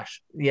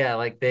gosh. Yeah,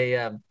 like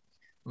they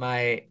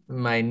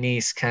my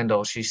niece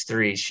Kendall, she's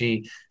 3.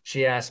 She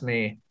asked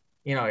me,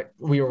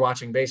 we were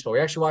watching baseball. We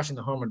were actually watching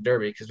the home run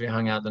derby because we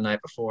hung out the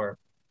night before.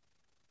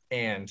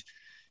 And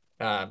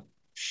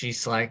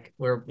she's like,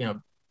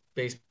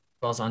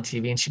 baseball's on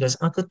TV, and she goes,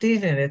 Uncle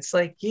Steven, it's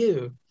like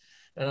you.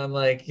 And I'm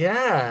like,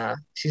 yeah.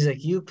 She's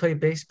like, you play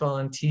baseball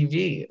on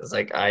TV. I was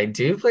like, I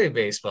do play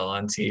baseball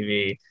on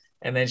TV.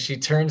 And then she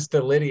turns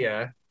to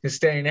Lydia, who's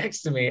standing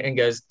next to me, and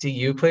goes, do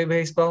you play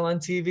baseball on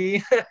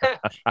TV?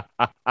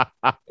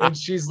 And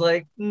she's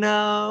like,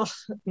 no,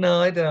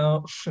 I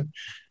don't.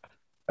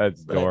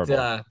 That's adorable.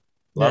 But,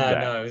 Love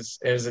that. No,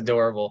 it was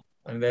adorable.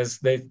 I mean,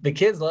 the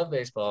kids love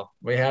baseball.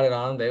 We had it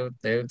on. They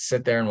would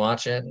sit there and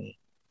watch it. And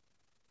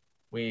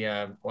we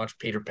watched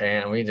Peter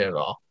Pan. We did it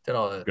all. Did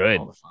all the good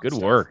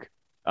stuff. Work.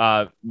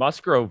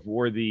 Musgrove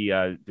wore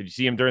the. Did you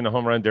see him during the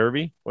home run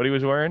derby? What he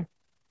was wearing?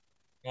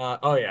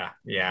 Oh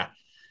yeah.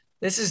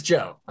 This is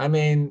Joe. I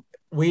mean,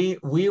 we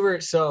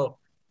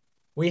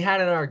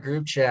had in our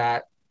group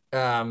chat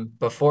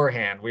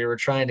beforehand. We were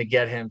trying to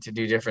get him to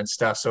do different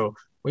stuff. So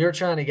we were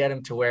trying to get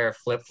him to wear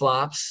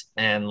flip-flops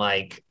and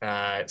like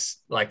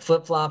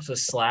flip-flops with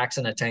slacks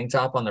and a tank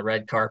top on the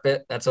red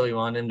carpet. That's what we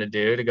wanted him to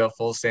do, to go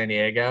full San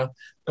Diego.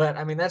 But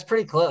I mean, that's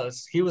pretty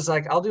close. He was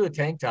like, I'll do a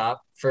tank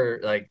top for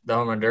like the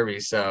home run derby.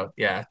 So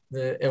yeah,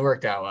 it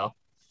worked out well.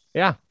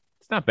 Yeah,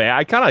 it's not bad.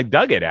 I kind of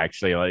dug it,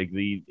 actually. Like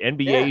the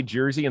NBA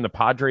jersey and the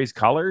Padres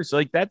colors.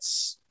 Like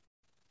that's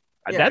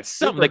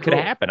something that could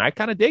happen. I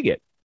kind of dig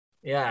it.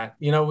 Yeah.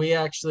 We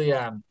actually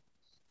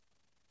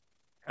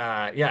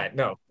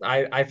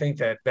I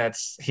think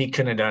that's he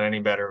couldn't have done any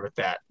better with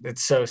that.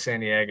 It's so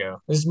San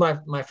Diego. This is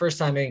my first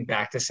time being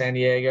back to San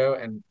Diego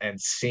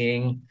and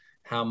seeing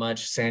how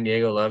much San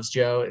Diego loves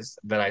Joe is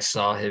that I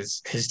saw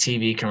his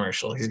TV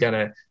commercial. He's got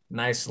a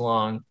nice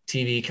long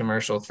TV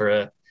commercial for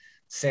a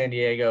San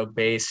Diego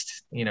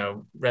based,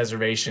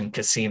 reservation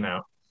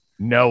casino.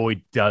 No,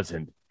 it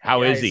doesn't.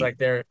 How is he?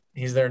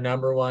 He's their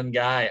number one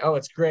guy. Oh,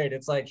 it's great.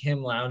 It's like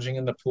him lounging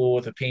in the pool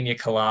with a pina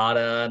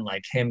colada and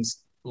like him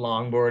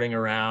longboarding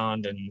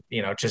around and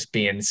just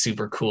being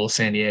super cool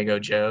San Diego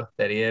Joe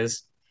that he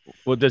is.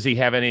 Well, does he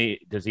have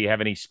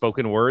any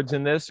spoken words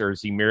in this, or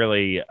is he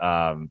merely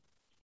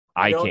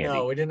eye candy?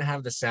 No, we didn't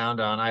have the sound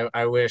on.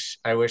 I wish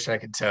I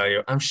could tell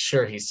you. I'm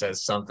sure he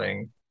says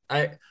something.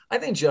 I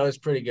think Joe is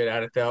pretty good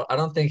at it though. I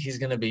don't think he's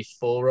going to be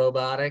full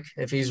robotic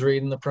if he's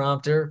reading the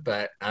prompter,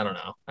 but I don't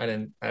know. I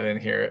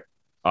didn't hear it.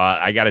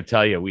 I got to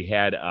tell you, we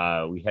had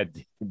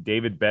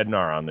David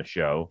Bednar on the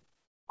show.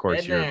 Of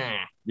course,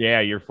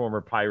 your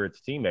former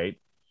Pirates teammate.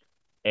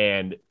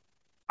 And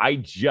I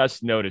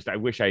just noticed, I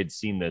wish I had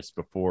seen this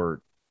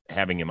before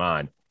having him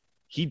on.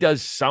 He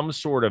does some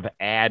sort of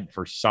ad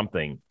for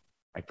something.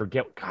 I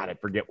forget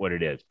what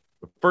it is.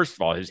 But first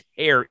of all, his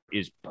hair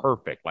is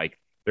perfect. Like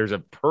there's a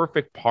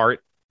perfect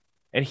part.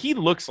 And he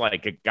looks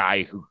like a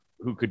guy who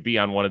could be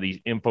on one of these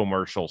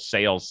infomercial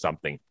sales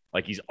something.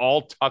 Like he's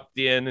all tucked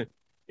in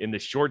the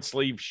short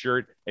sleeve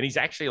shirt. And he's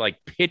actually like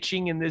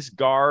pitching in this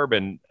garb.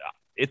 And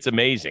it's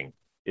amazing.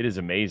 It is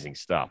amazing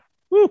stuff.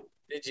 Woo.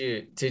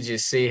 Did you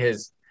see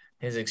his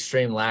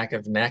extreme lack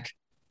of neck?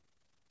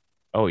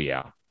 Oh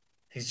yeah.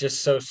 He's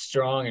just so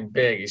strong and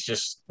big. He's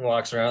just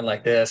walks around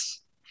like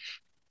this.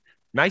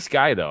 Nice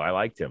guy though. I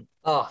liked him.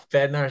 Oh,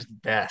 Bednar's the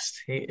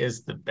best. He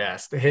is the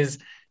best. His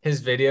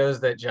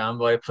videos that John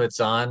Boy puts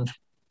on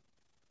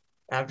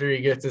after he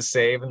gets a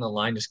save and the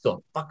line just going,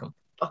 fuck him,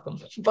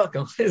 fuck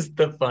him is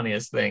the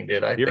funniest thing,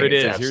 dude. I Here think it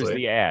it's is. Here's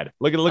absolutely. the ad.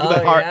 Look at the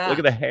Oh heart. Look yeah.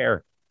 at the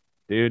hair,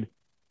 dude.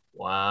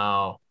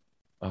 Wow.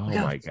 Look Oh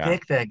how my god.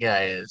 thick that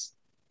guy is.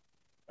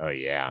 Oh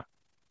yeah.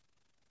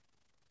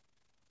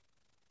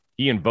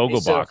 He and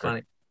He's so Vogelbach are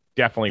funny.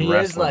 definitely He is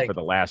wrestling for like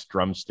the last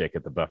drumstick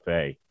at the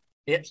buffet.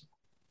 it,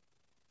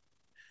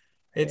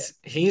 Yeah.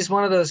 he's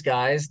one of those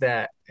guys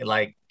that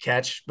like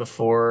catch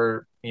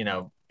before,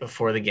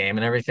 before the game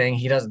and everything.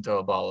 He doesn't throw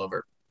a ball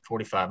over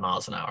 45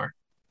 miles an hour.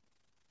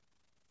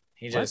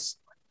 He What? just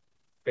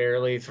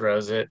barely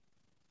throws it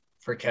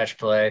for catch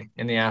play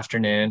in the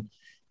afternoon.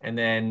 And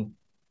then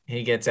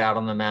he gets out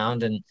on the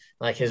mound and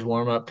like his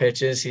warm up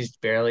pitches, he's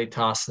barely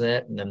tossing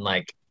it. And then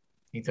like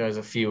he throws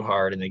a few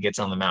hard and then gets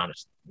on the mound.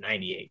 It's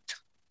 98.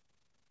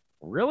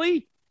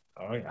 Really?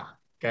 Oh, yeah.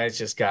 Guy's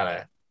just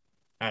got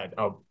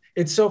oh,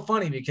 it's so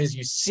funny because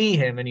you see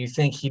him and you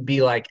think he'd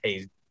be like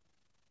it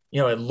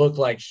looked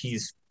like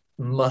he's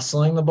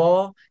muscling the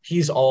ball.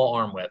 He's all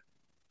arm whip,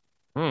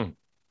 Hmm.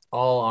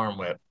 all arm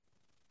whip.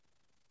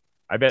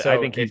 I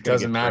So think he's it going to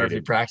doesn't get matter if he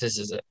traded.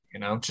 practices it,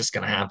 it's just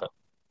going to happen.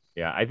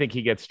 Yeah, I think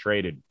he gets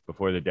traded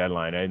before the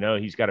deadline. I know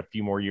he's got a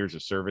few more years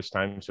of service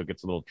time, so it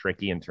gets a little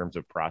tricky in terms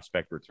of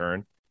prospect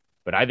return.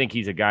 But I think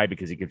he's a guy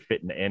because he could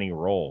fit in any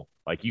role.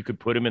 Like you could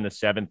put him in the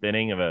seventh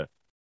inning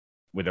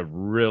with a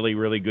really,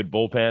 really good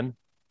bullpen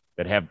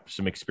that have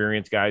some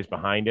experienced guys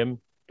behind him,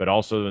 but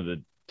also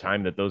the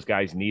time that those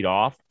guys need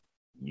off,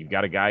 you've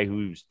got a guy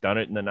who's done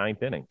it in the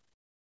ninth inning.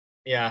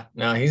 Yeah,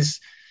 no, he's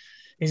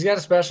got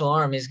a special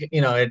arm. It's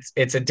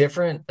a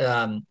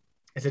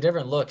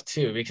different look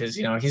too because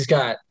he's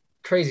got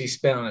crazy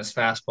spin on his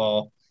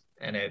fastball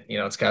and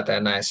it's got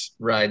that nice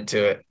ride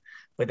to it.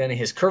 But then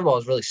his curveball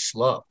is really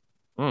slow.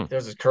 Hmm.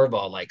 There's his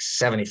curveball like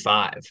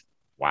 75.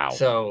 Wow.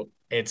 So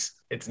it's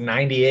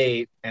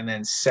 98 and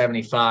then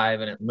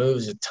 75 and it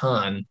moves a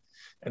ton.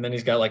 And then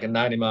he's got like a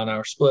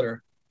 90-mile-an-hour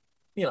splitter,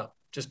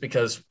 just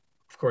because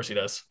of course he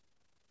does.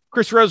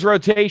 Chris Rose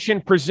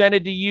rotation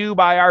presented to you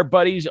by our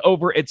buddies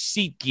over at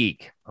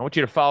SeatGeek. I want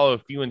you to follow a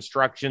few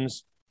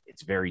instructions.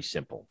 It's very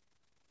simple.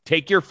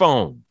 Take your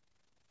phone,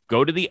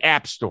 go to the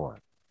App Store,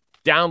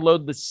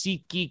 download the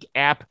SeatGeek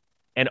app,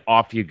 and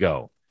off you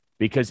go.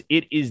 Because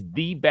it is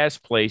the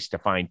best place to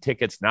find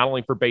tickets, not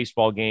only for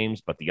baseball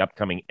games, but the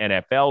upcoming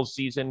NFL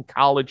season,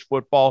 college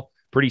football.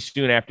 Pretty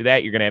soon after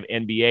that, you're going to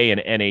have NBA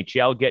and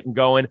NHL getting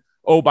going.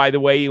 Oh, by the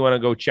way, you want to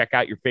go check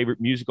out your favorite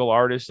musical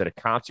artists at a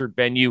concert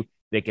venue?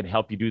 They can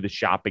help you do the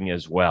shopping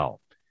as well.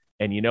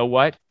 And you know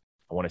what?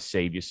 I want to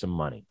save you some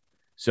money.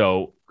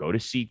 So go to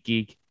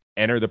SeatGeek,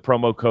 enter the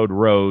promo code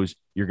ROSE.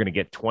 You're going to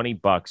get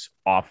 $20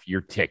 off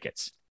your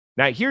tickets.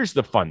 Now, here's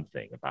the fun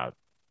thing about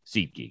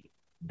SeatGeek.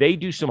 They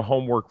do some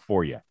homework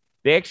for you.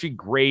 They actually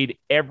grade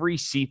every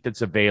seat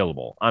that's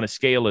available on a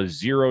scale of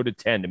 0 to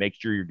 10 to make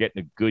sure you're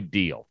getting a good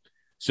deal.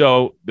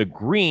 So the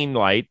green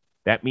light,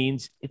 that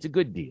means it's a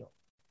good deal.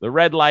 The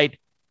red light,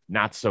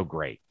 not so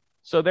great.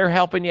 So they're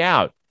helping you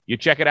out. You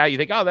check it out, you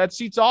think, oh, that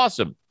seat's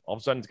awesome. All of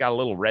a sudden, it's got a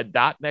little red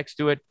dot next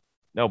to it.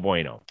 No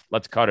bueno.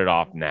 Let's cut it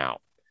off now.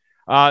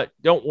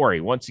 Don't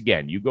worry. Once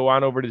again, you go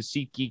on over to the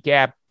SeatGeek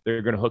app.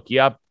 They're going to hook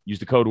you up. Use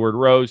the code word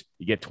ROSE.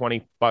 You get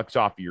 $20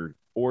 off your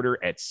order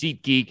at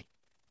SeatGeek.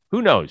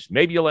 Who knows?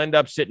 Maybe you'll end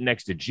up sitting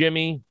next to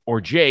Jimmy or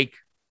Jake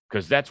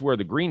because that's where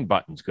the green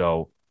buttons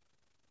go.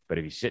 But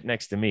if you sit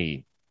next to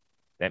me,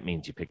 that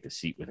means you picked a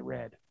seat with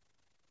red.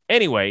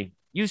 Anyway,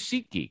 use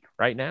SeatGeek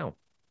right now.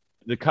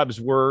 The Cubs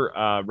were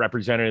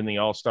represented in the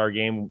All-Star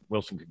game.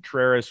 Wilson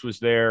Contreras was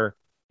there.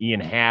 Ian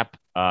Happ.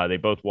 They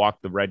both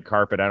walked the red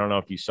carpet. I don't know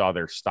if you saw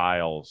their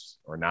styles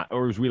or not,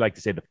 or as we like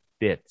to say, the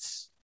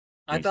fits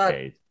I these thought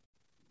days.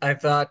 I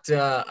thought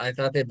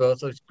they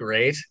both looked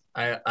great.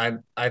 I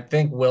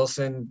think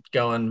Wilson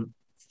going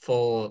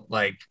full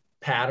like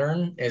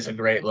pattern is a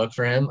great look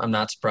for him. I'm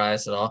not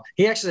surprised at all.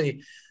 He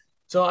actually,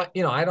 so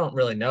I don't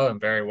really know him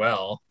very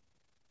well,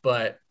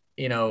 but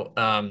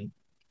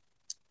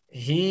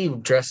he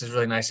dresses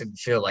really nice in the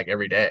field like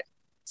every day.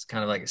 It's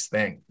kind of like his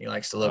thing. He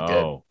likes to look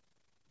good. Oh,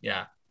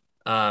 Yeah.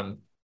 Um,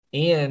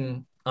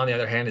 Ian, on the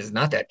other hand, is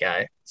not that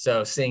guy.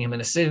 So seeing him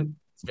in a suit,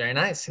 it's very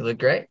nice. He looked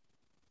great.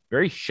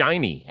 very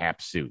shiny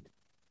Happ suit.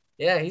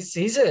 Yeah, he's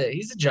a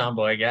John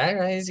Boy guy,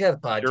 right? He's got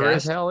a Sure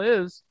as podcast. hell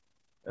is.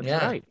 That's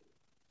Yeah. right.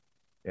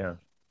 Yeah.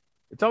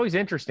 It's always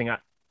interesting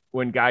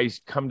when guys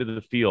come to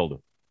the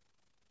field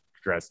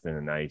dressed in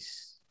a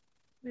nice,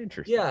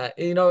 interesting. Yeah,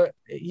 it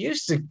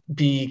used to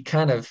be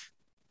kind of,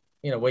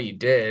 what you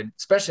did,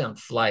 especially on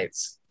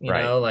flights,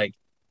 Right. like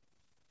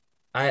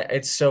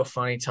it's so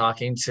funny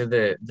talking to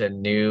the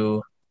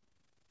new,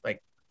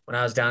 like when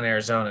I was down in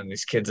Arizona and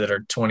these kids that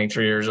are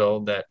 23 years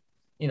old that,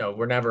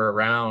 were never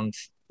around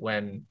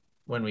when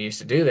we used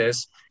to do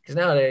this. Because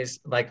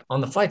nowadays, like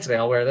on the flights, they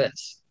all wear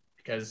this.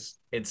 because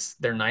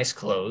they're nice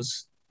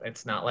clothes.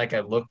 It's not like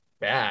I look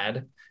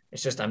bad.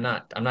 It's just I'm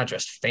not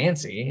dressed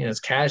fancy. It's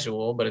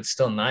casual, but it's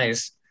still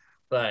nice.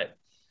 But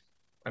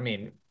I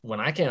mean, when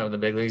I came up with the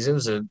big leagues, it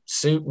was a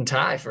suit and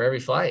tie for every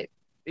flight,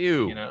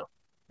 you Ew, know?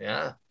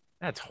 Yeah.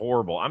 that's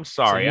horrible. I'm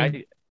So sorry.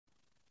 you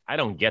I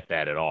don't get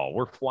that at all.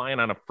 We're flying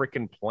on a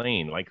freaking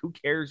plane. Like, who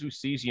cares who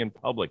sees you in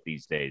public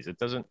these days? It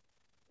doesn't.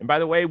 And by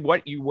the way,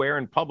 what you wear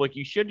in public,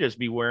 you should just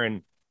be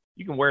wearing.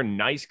 You can wear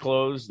nice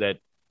clothes that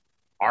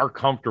are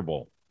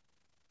comfortable.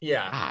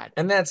 Yeah, God,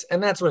 and that's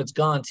what it's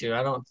gone to.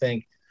 I don't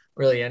think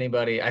really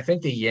anybody. I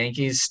think the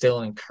Yankees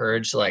still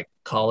encourage like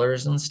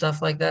colors and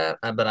stuff like that,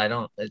 but I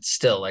don't. It's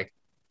still like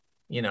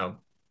you know,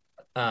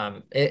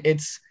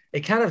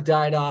 it kind of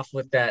died off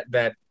with that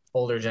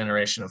older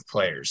generation of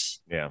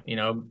players. yeah,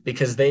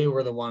 Because they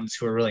were the ones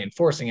who were really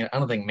enforcing it. I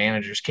don't think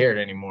managers cared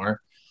anymore,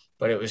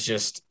 but it was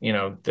just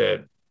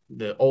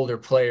the older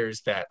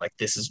players that like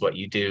this is what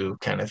you do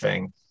kind of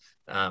thing.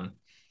 Um,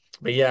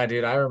 but yeah,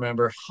 dude, I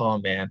remember, oh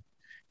man,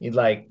 you'd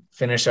like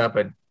finish up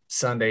a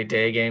Sunday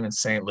day game in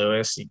St.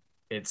 Louis.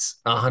 It's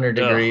 100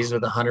 degrees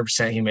ugh, with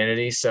 100%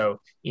 humidity. So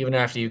even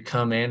after you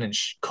come in and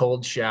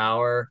cold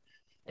shower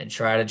and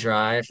try to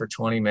dry for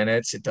 20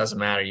 minutes, it doesn't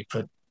matter.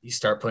 You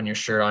start putting your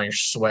shirt on, you're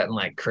sweating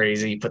like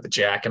crazy. You put the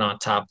jacket on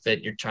top of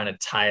it, you're trying to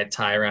tie a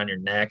tie around your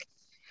neck.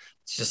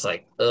 It's just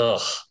like,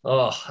 ugh,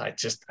 oh,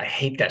 I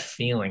hate that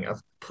feeling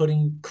of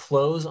putting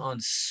clothes on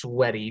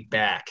sweaty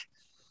back.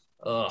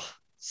 Ugh,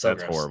 so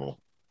that's gross. horrible.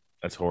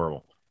 That's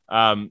horrible.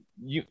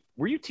 You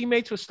were you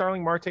teammates with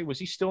Starling Marte? Was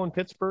he still in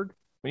Pittsburgh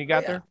when you Oh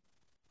got yeah. there?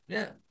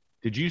 Yeah.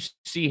 Did you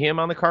see him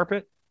on the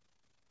carpet,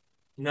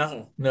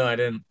 No. No, I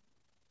didn't.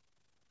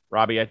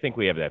 Robbie? I think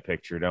we have that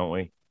picture, don't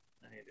we?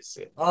 I need to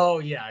see it. Oh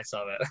yeah, I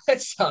saw that. I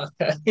saw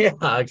that. Yeah,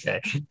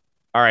 okay.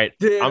 All right.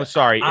 Dude, I'm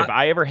sorry. I If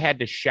I ever had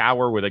to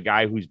shower with a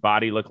guy whose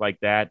body looked like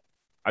that,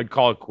 I'd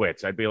call it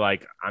quits. I'd be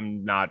like,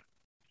 I'm not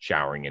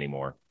showering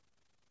anymore.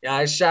 yeah,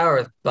 I shower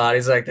with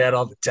bodies like that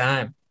all the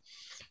time.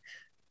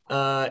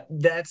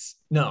 That's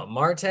no,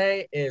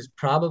 Marte is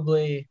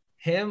probably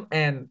him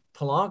and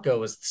Polanco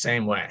was the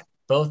same way.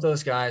 Both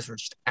those guys were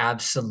just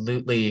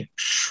absolutely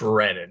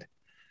shredded.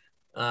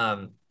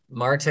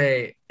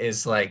 Marte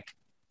is like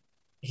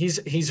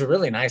he's a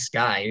really nice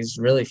guy. He's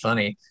really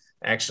funny,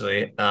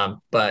 actually.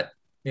 But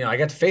I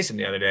got to face him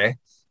the other day,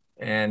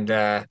 and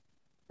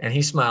and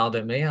he smiled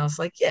at me. I was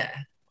like, yeah,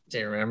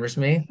 Jay remembers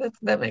me.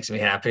 That makes me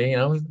happy.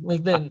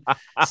 We've been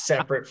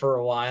separate for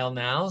a while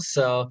now,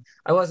 so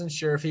I wasn't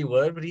sure if he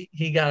would, but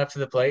he got up to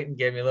the plate and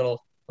gave me a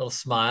little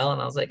smile,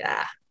 and I was like,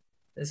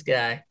 this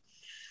guy,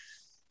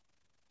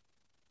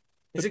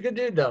 he's a good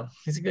dude though.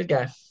 He's a good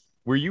guy.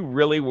 Were you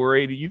really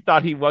worried? You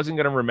thought he wasn't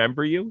going to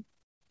remember you?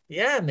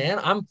 Yeah, man.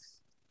 I'm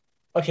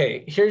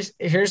okay. Here's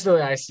the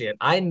way I see it.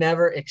 I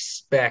never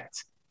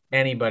expect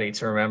anybody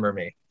to remember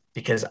me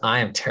because I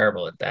am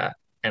terrible at that,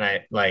 and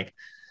I like.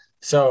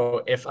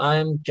 So if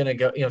I'm gonna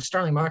go,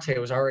 Starling Marte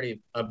was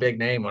already a big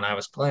name when I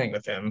was playing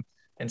with him,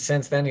 and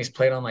since then he's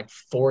played on like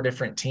four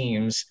different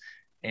teams,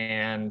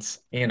 and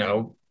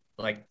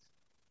like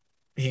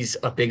he's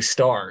a big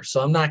star.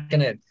 So I'm not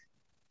gonna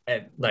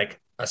like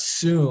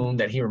assume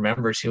that he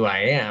remembers who I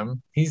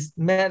am. He's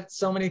met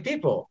so many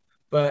people,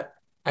 but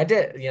I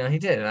did, he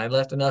did, and I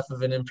left enough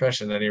of an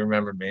impression that he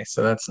remembered me.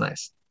 So that's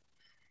nice.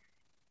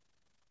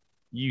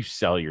 You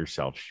sell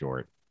yourself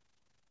short.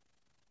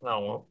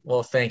 Oh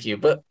well, thank you.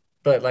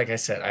 But like I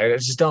said, I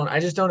just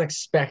don't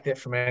expect it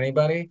from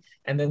anybody.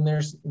 And then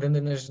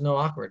there's no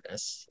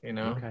awkwardness,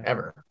 Okay.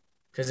 ever.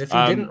 Because if he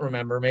Um, didn't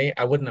remember me,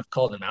 I wouldn't have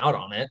called him out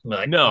on it. And be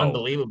like, no,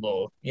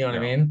 unbelievable. You know what I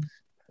no, mean?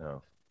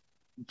 no.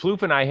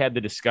 Plouffe and I had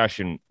the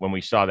discussion when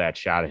we saw that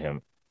shot of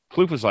him.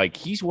 Plouffe was like,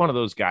 he's one of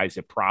those guys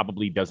that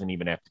probably doesn't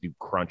even have to do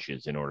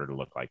crunches in order to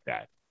look like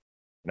that.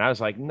 And I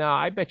was like, no,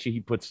 I bet you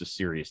he puts the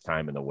serious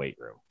time in the weight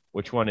room.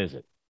 Which one is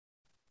it?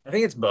 I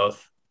think it's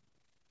both.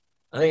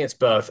 I think it's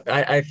both.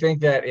 I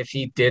think that if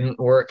he didn't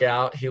work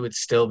out, he would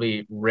still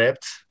be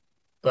ripped.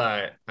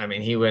 But I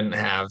mean, he wouldn't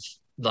have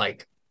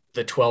like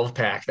the 12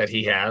 pack that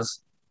he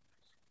has.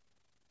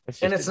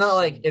 That's And just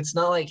insane. it's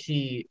not like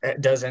he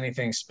does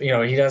anything,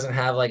 he doesn't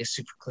have like a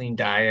super clean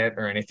diet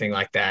or anything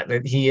like that.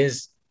 That he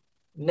is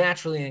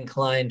naturally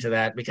inclined to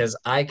that because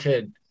I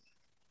could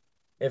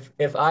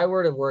if I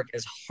were to work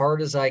as hard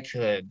as I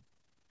could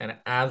and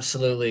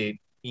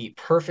absolutely eat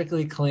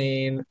perfectly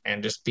clean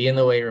and just be in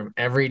the weight room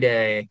every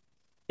day,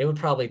 it would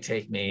probably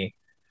take me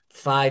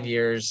 5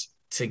 years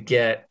to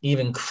get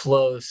even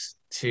close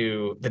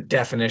to the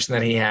definition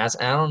that he has.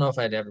 And I don't know if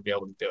I'd ever be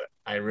able to do it.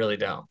 I really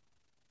don't.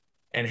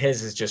 And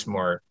his is just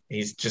more,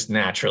 he's just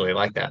naturally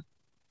like that.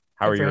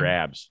 How are Good for your him.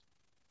 abs?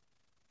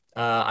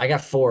 I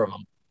got four of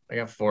them. I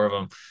got four of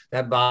them.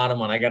 That bottom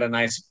one, I got a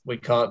nice, we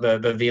call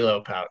it the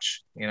velo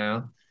pouch.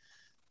 The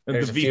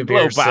There's a few velo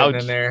beers sitting in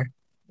pouch. there.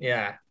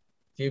 Yeah,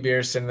 a few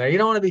beers sitting there. You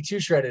don't want to be too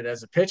shredded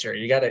as a pitcher.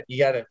 You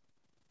gotta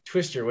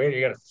twist your weight.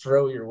 You gotta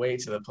throw your weight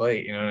to the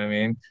plate. You know what I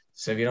mean?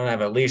 So if you don't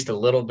have at least a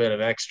little bit of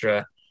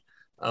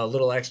a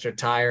little extra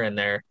tire in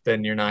there,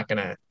 then you're not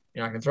gonna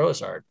throw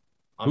as hard,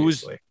 Who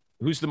was obviously.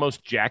 Who's the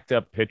most jacked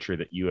up pitcher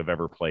that you have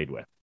ever played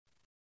with?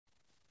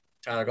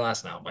 Tyler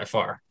Glass now, by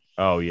far.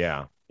 Oh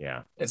yeah,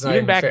 yeah. It's not Even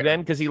even back fair.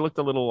 then, because he looked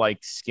a little like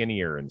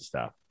skinnier and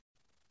stuff.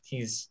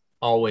 He's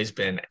always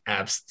been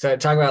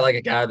talk about like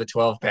a guy with a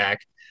 12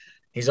 pack.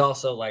 He's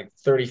also like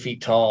 30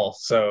 feet tall.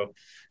 So,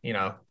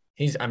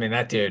 I mean,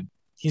 that dude,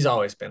 he's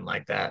always been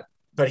like that.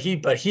 But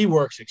he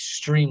works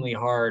extremely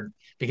hard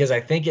because I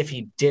think if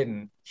he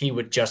didn't, he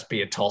would just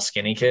be a tall,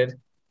 skinny kid.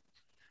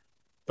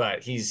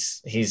 But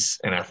he's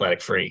an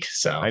athletic freak.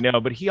 So I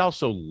know, but he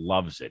also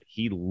loves it.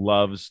 He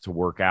loves to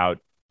work out.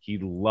 He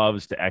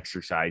loves to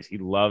exercise. He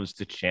loves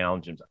to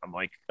challenge him. I'm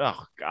like,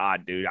 oh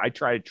God, dude. I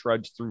try to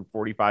trudge through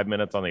 45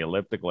 minutes on the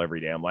elliptical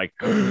every day. I'm like,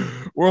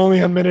 we're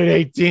only on minute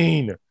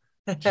 18.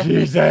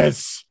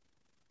 Jesus.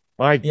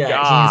 My yeah,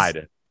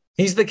 God.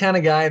 he's the kind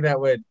of guy that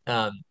would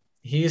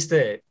he used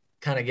to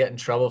kind of get in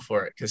trouble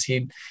for it because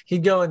he'd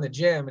go in the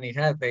gym and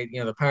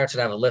the Pirates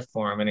would have a lift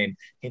for him and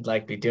he'd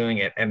like be doing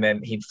it and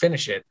then he'd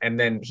finish it and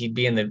then he'd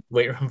be in the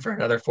weight room for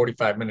another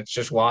 45 minutes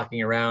just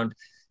walking around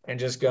and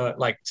just go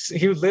like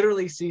he would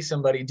literally see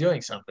somebody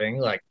doing something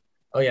like,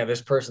 oh yeah,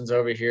 this person's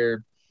over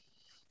here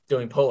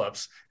doing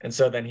pull-ups, and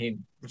so then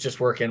he'd just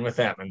work in with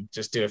them and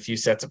just do a few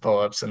sets of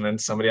pull-ups and then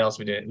somebody else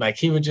would do it. Like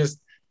he would just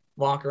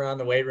walk around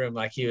the weight room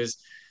like he was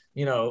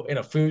in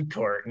a food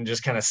court and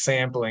just kind of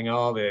sampling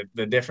all the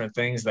different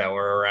things that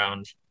were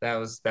around. That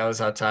was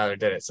how Tyler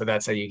did it. So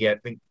that's how you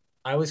get the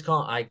I always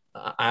call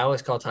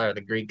Tyler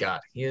the Greek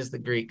god. He is the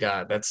Greek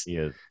god. That's He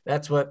is.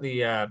 that's what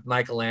the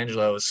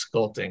Michelangelo was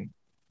sculpting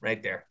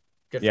right there.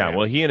 Good for Yeah. him.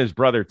 Well, he and his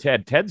brother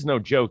Ted. Ted's no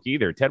joke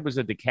either. Ted was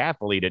a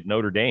decathlete at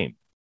Notre Dame.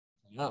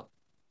 No,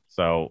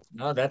 So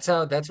no, that's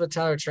what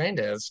Tyler trained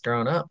as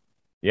growing up.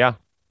 yeah.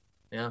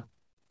 Yeah.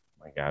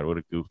 My God, what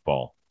a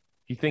goofball.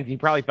 He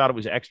probably thought it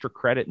was extra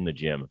credit in the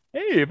gym.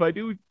 Hey, if I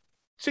do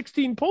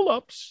 16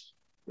 pull-ups,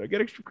 do I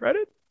get extra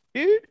credit?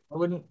 Dude. I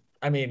wouldn't.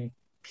 I mean,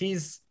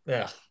 he's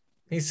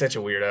such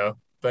a weirdo,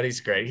 but he's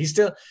great. He's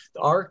still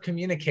our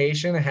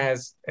communication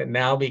has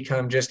now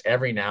become just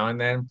every now and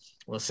then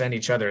we'll send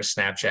each other a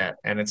Snapchat,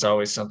 and it's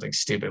always something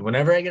stupid.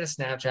 Whenever I get a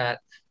Snapchat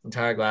from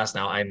Tyler Glass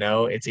now, I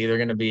know it's either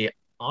going to be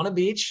on a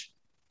beach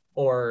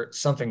or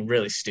something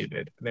really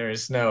stupid.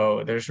 There's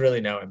really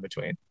no in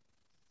between.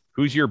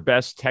 Who's your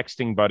best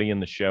texting buddy in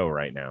the show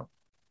right now?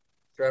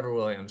 Trevor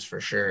Williams for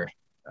sure.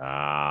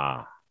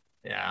 Ah,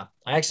 Yeah,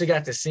 I actually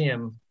got to see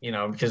him,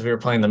 because we were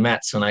playing the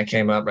Mets when I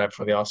came up right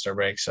before the All-Star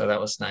break, so that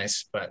was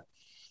nice. But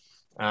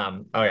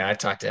oh yeah, I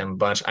talked to him a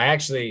bunch.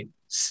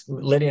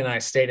 Lydia and I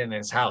stayed in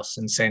his house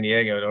in San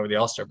Diego over the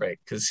All-Star break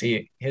because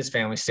his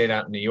family stayed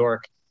out in New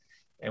York,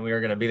 and we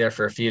were going to be there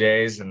for a few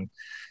days. And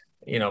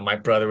my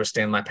brother was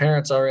staying with my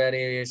parents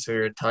already, so we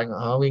were talking,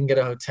 oh, we can get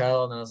a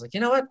hotel. And I was like, you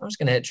know what, I'm just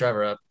going to hit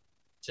Trevor up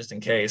just in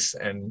case.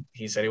 And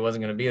he said he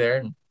wasn't going to be there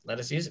and let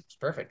us use it. It's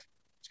perfect.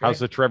 It's how's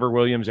the Trevor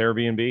Williams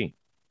Airbnb?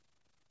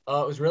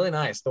 It was really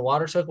nice. The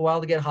water took a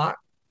while to get hot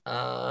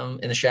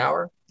in the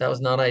shower. That was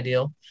not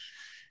ideal.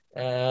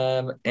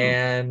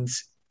 And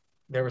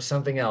there was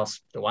something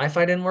else. The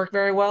Wi-Fi didn't work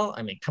very well.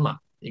 I mean, come on.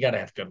 You got to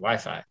have good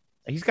Wi-Fi.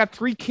 He's got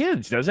 3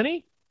 kids, doesn't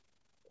he?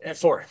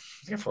 Four.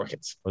 He's got 4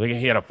 kids. I think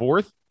he had a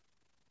 4th.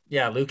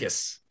 Yeah,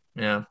 Lucas.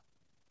 Yeah.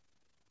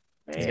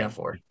 Man. He's got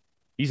 4.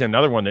 He's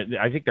another one that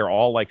I think they're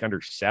all like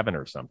under 7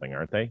 or something,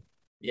 aren't they?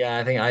 Yeah,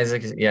 I think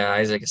Isaac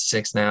is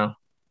 6 now.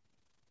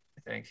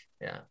 I think.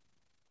 Yeah.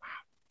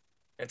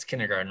 It's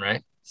kindergarten,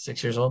 right?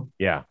 6 years old.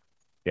 Yeah.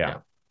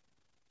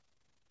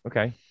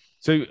 Okay.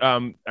 So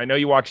I know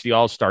you watched the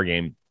All-Star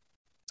game.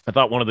 I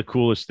thought one of the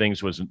coolest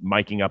things was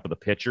miking up of the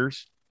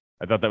pitchers.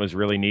 I thought that was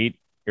really neat.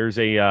 Here's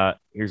a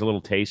little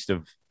taste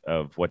of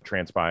what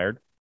transpired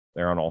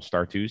there on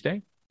All-Star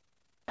Tuesday.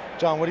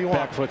 John, what do you want?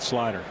 Back foot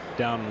slider,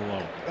 down and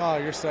low. Oh,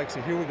 you're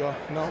sexy. Here we go.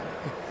 No.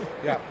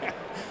 Yeah.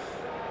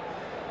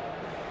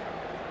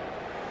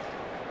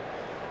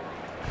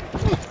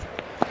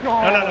 No.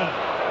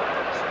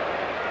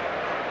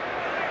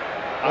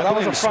 Well, that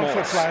was a front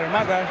foot slider.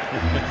 My bad.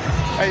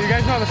 Hey, you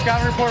guys know the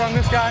scouting report on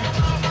this guy?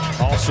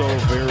 Also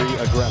very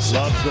aggressive.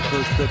 Loves the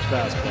first pitch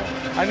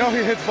fastball. I know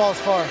he hits balls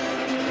far.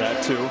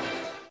 That too.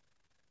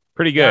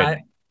 Pretty good.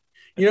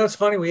 It's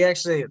funny. We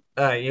actually,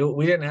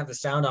 we didn't have the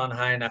sound on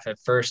high enough at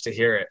first to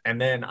hear it.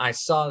 And then I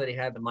saw that he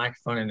had the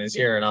microphone in his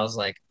ear and I was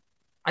like,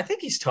 I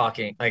think he's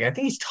talking. Like, I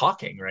think he's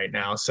talking right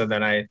now. So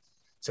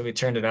we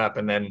turned it up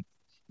and then,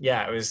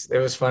 yeah, it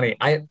was funny.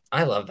 I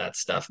love that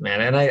stuff, man.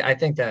 And I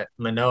think that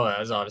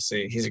Manoah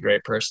he's a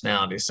great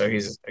personality. So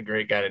he's a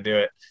great guy to do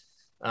it.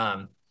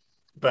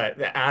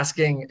 But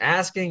asking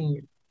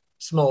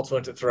Smoltz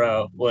what to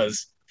throw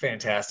was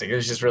fantastic. It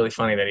was just really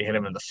funny that he hit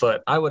him in the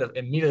foot. I would have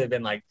immediately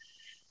been like,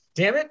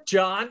 damn it,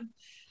 John,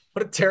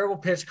 what a terrible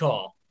pitch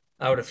call.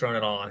 I would have thrown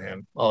it all on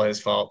him, all his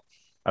fault.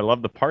 I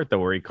love the part, though,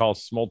 where he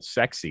calls Smoltz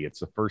sexy. It's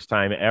the first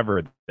time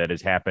ever that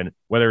has happened,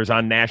 whether it's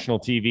on national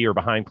TV or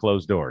behind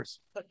closed doors.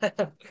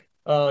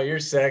 Oh, you're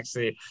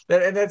sexy.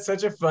 That's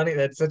such a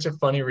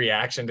funny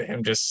reaction to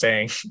him just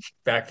saying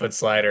back foot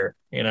slider,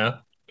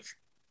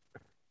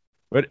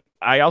 But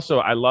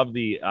I love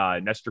the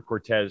Nestor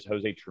Cortez,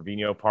 Jose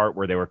Trevino part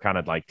where they were kind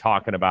of like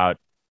talking about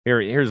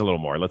here's a little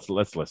more. Let's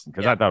listen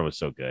because I thought it was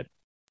so good.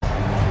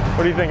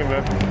 What are you thinking,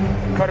 Vic?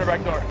 Cut her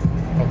back door.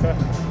 Okay.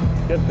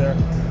 Get there.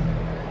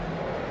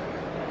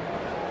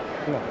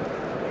 Come on.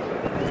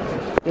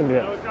 Give me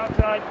that. No, it's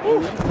outside.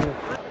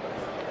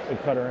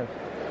 Good cut her in.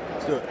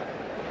 Let's do it.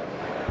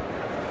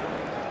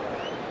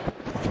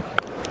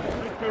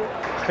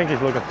 I think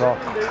he's looking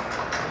soft.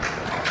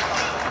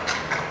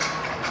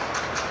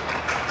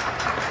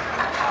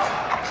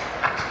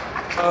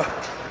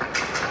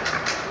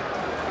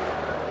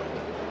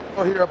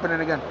 Oh, here, up and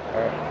in again.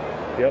 All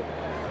right. Yep.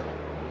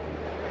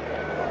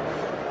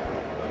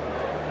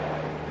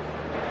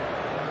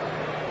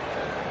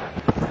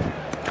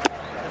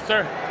 Yes,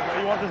 sir.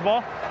 You want this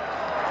ball?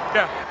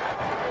 Yeah.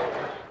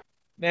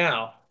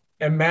 Now,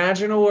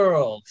 imagine a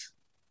world,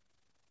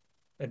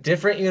 a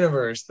different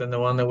universe than the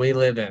one that we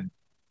live in,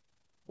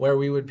 where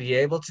we would be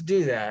able to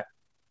do that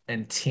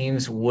and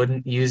teams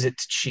wouldn't use it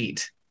to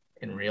cheat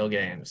in real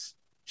games.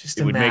 Just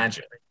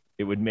imagine.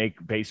 It would make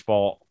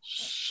baseball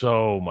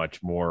so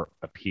much more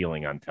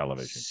appealing on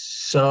television.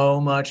 So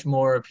much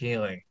more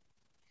appealing.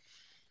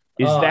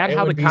 Is that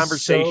how the would be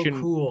conversation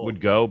so cool.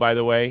 would go, by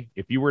the way?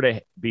 If you were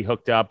to be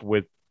hooked up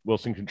with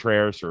Wilson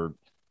Contreras or,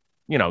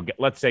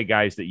 let's say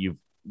guys that you've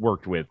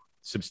worked with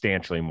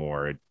substantially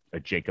more, a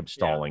Jacob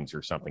Stallings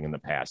or something in the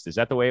past, is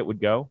that the way it would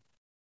go?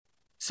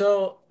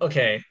 So,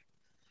 okay.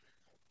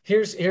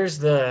 Here's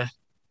the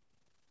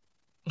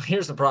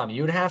problem.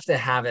 You would have to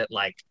have it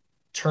like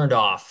turned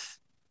off.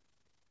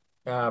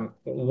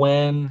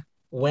 When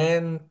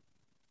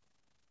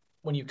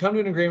you come to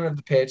an agreement of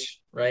the pitch,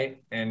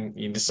 right, and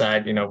you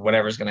decide,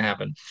 whatever's going to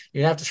happen,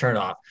 you have to turn it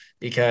off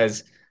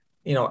because,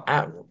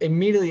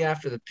 immediately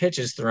after the pitch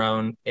is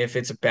thrown, if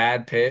it's a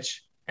bad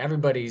pitch,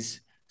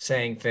 everybody's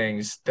saying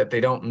things that they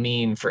don't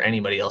mean for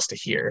anybody else to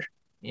hear.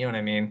 You know what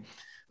I mean?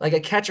 Like a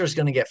catcher is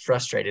going to get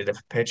frustrated if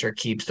a pitcher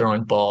keeps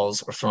throwing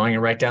balls or throwing it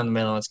right down the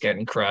middle, it's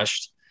getting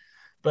crushed.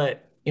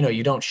 But,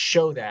 you don't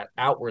show that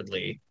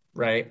outwardly,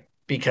 right?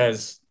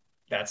 Because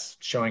that's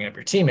showing up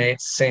your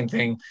teammates. Same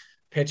thing.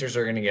 Pitchers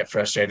are going to get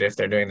frustrated if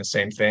they're doing the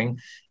same thing.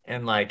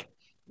 And like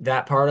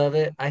that part of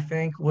it, I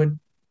think would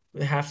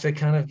have to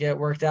kind of get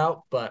worked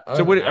out. But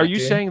so are you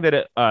saying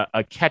that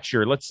a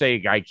catcher, let's say a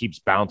guy keeps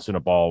bouncing a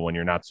ball when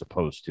you're not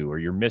supposed to, or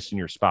you're missing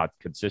your spot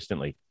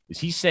consistently, is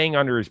he saying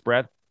under his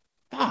breath,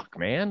 fuck,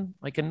 man,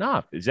 like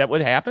enough? Is that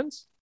what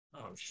happens?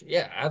 Oh,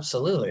 yeah,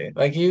 absolutely.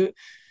 Like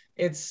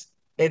it's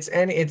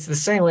the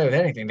same way with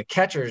anything. The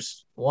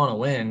catchers want to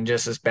win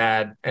just as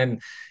bad,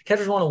 and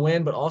catchers want to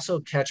win, but also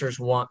catchers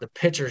want the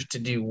pitchers to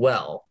do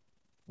well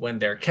when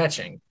they're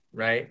catching,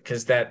 right?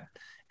 Because that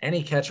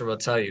any catcher will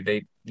tell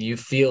you you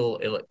feel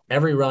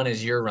every run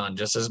is your run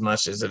just as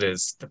much as it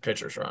is the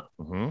pitcher's run.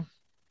 Mm-hmm.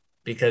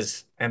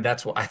 And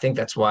that's what I think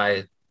that's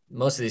why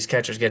most of these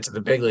catchers get to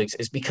the big leagues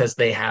is because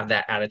they have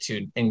that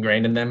attitude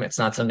ingrained in them. It's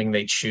not something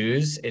they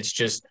choose. It's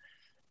just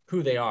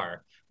who they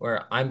are.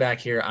 Where I'm back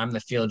here, I'm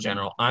the field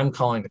general. I'm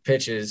calling the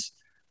pitches.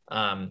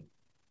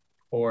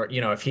 Or,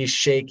 if he's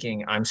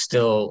shaking, I'm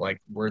still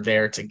like, we're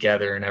there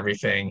together and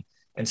everything.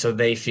 And so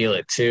they feel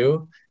it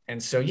too.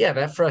 And so, yeah,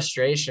 that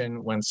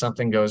frustration when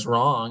something goes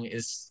wrong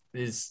is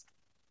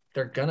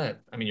you're going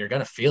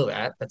to feel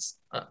that. That's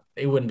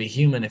it wouldn't be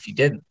human if you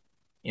didn't,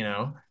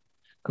 I'm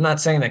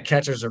not saying that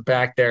catchers are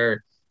back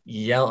there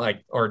yelling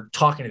or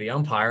talking to the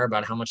umpire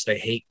about how much they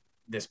hate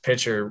this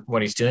pitcher,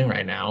 what he's doing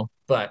right now.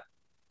 But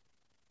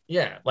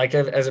yeah, like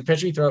as a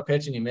pitcher, you throw a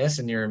pitch and you miss,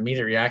 and your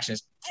immediate reaction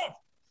is,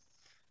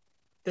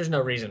 there's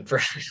no reason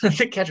for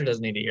the catcher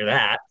doesn't need to hear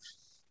that.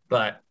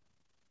 But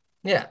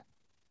yeah,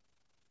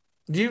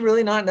 do you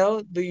really not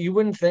know that you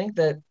wouldn't think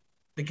that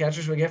the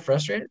catchers would get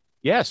frustrated?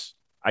 Yes,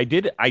 I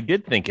did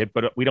think it,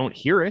 but we don't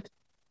hear it.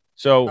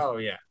 So,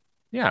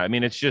 yeah. I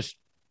mean, it's just,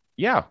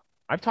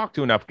 I've talked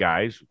to enough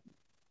guys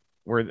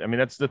where,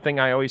 that's the thing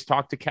I always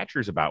talk to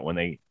catchers about when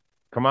they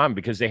come on,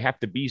 because they have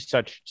to be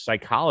such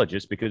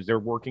psychologists because they're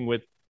working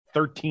with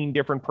 13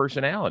 different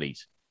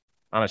personalities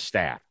on a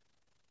staff.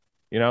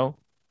 You're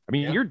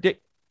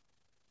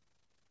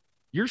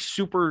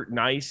super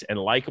nice and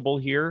likable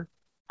here.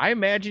 I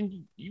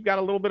imagine you got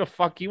a little bit of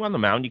fuck you on the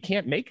mound. You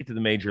can't make it to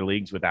the major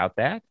leagues without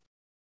that.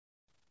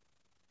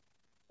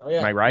 Oh yeah.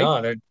 Am I right?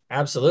 No, they're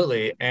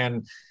absolutely.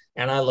 And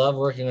I love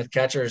working with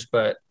catchers,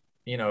 but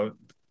this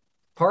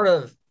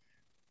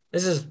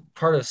is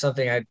part of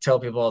something I tell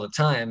people all the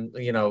time.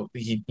 You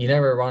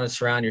never want to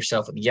surround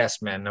yourself with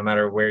yes men, no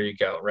matter where you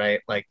go,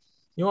 right? Like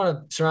you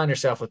want to surround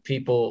yourself with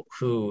people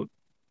who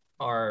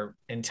are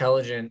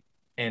intelligent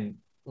and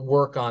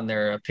work on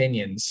their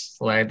opinions.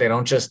 Like they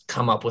don't just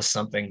come up with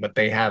something, but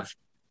they have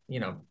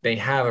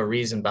a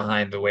reason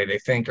behind the way they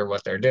think or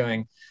what they're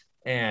doing.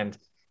 And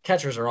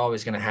catchers are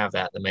always going to have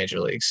that in the major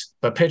leagues,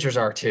 but pitchers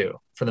are too,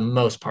 for the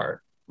most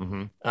part.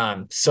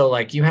 Mm-hmm. So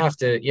like you have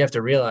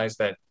to realize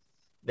that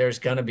there's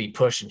going to be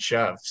push and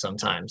shove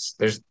sometimes.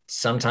 There's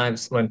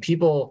sometimes when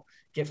people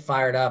get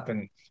fired up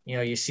and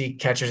you see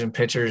catchers and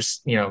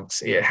pitchers,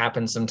 it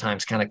happens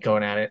sometimes kind of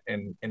going at it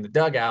in the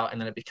dugout,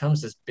 and then it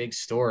becomes this big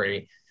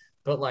story.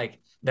 But like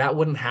that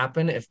wouldn't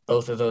happen if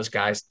both of those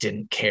guys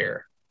didn't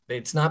care.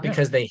 It's not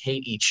because they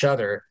hate each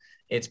other.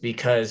 It's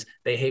because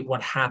they hate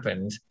what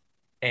happened,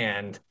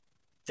 and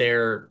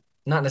they're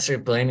not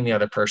necessarily blaming the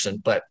other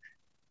person, but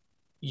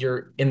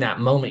you're in that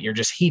moment, you're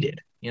just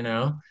heated.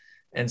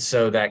 And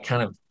so that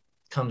kind of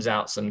comes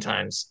out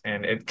sometimes,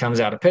 and it comes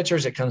out of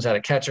pitchers, it comes out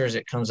of catchers,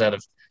 it comes out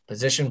of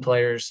position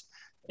players.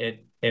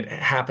 It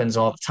happens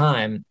all the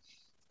time,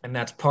 and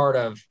that's part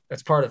of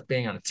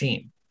being on a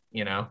team,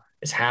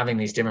 is having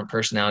these different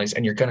personalities,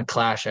 and you're going to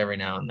clash every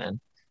now and then,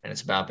 and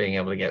it's about being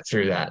able to get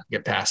through that,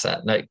 get past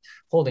that. Like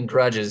holding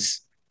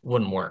grudges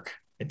wouldn't work.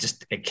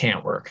 It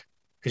can't work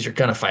because you're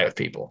going to fight with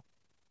people.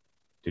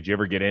 Did you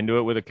ever get into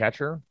it with a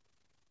catcher?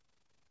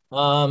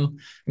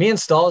 Me and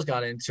Stalls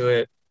got into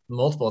it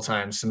multiple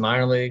times in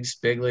minor leagues,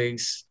 big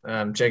leagues,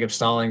 Jacob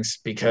Stallings,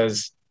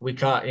 because he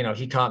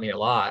caught me a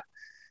lot.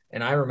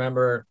 And I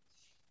remember,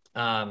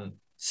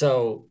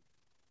 so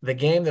the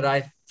game that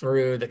I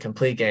threw the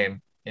complete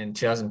game in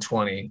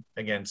 2020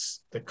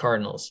 against the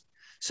Cardinals.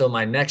 So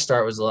my next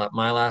start was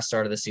my last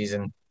start of the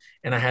season.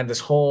 And I had this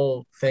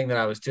whole thing that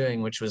I was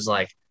doing, which was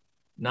like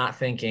not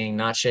thinking,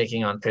 not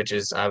shaking on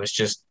pitches. I was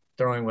just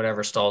throwing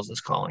whatever Stalls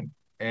was calling.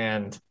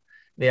 And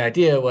the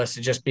idea was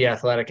to just be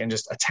athletic and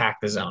just attack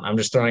the zone. I'm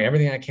just throwing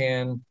everything I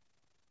can,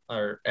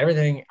 or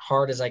everything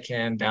hard as I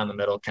can down the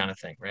middle kind of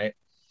thing, right?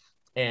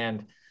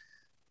 And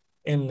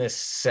in the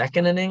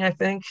second inning, I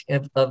think,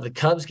 of the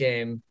Cubs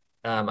game,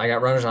 I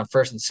got runners on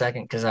first and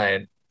second because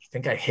I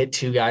think I hit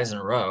two guys in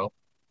a row,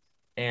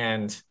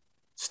 and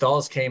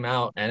Stalls came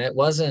out, and it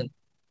wasn't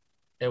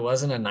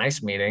a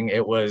nice meeting.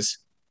 It was,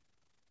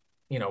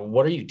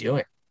 what are you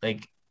doing?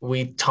 Like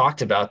we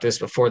talked about this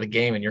before the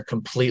game, and you're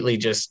completely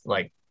just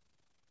like,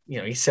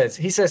 he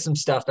says some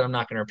stuff that I'm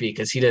not going to repeat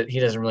because he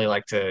doesn't really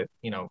like to,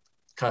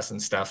 cuss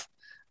and stuff.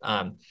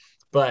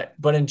 But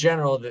in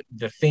general,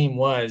 the theme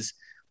was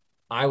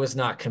I was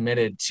not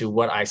committed to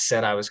what I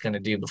said I was going to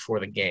do before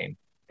the game.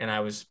 And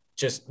I was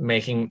just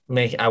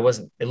it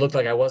looked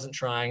like I wasn't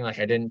trying, like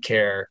I didn't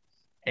care.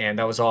 And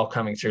that was all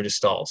coming through to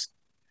Stalls.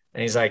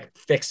 And he's like,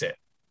 fix it.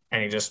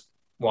 And he just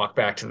walked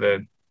back to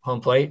the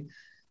home plate,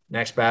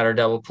 next batter,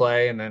 double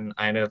play. And then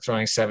I ended up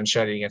throwing 7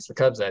 shutty against the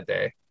Cubs that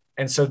day.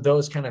 And so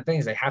those kind of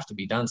things, they have to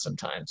be done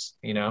sometimes,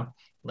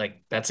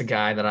 like that's a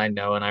guy that I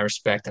know and I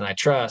respect and I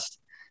trust.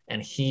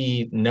 And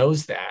he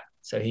knows that.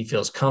 So he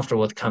feels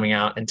comfortable with coming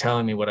out and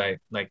telling me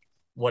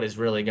what is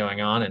really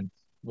going on and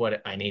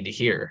what I need to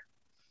hear.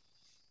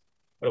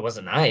 But it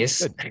wasn't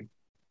nice, and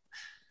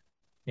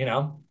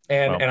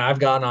I've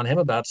gotten on him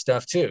about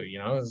stuff too,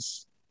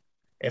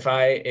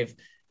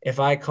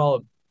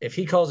 if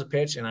he calls a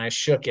pitch and I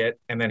shook it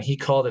and then he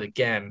called it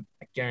again,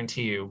 I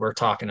guarantee you we're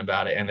talking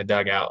about it in the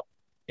dugout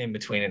in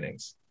between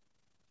innings.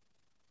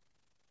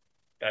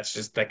 That's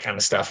just that kind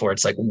of stuff where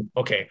it's like,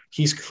 okay,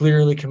 he's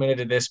clearly committed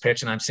to this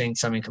pitch and I'm seeing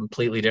something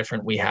completely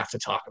different. We have to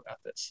talk about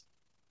this.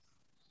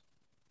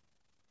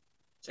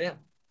 So, yeah.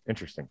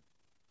 Interesting.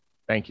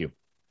 Thank you.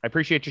 I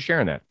appreciate you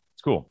sharing that.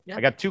 It's cool. Yeah.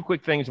 I got 2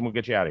 quick things and we'll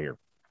get you out of here.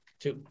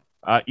 2.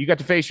 You got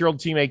to face your old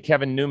teammate,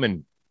 Kevin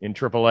Newman, in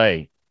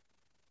AAA.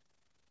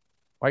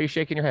 Why are you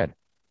shaking your head?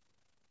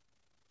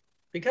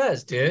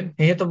 Because, dude,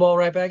 he hit the ball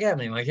right back at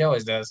me like he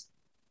always does.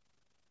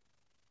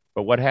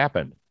 But what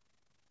happened?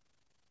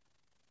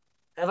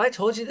 Have I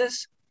told you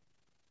this?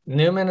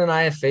 Newman and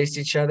I have faced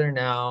each other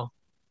now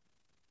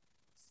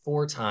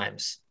 4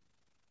 times.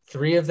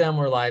 3 of them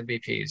were live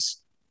BPs.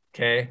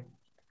 Okay.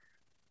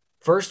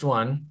 First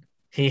one,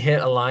 he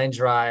hit a line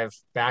drive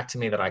back to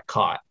me that I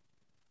caught.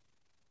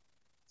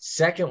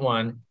 Second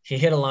one, he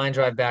hit a line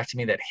drive back to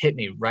me that hit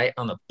me right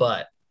on the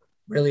butt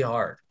really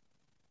hard.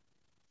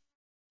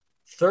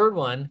 Third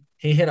one,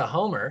 he hit a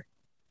homer.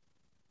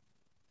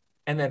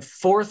 And then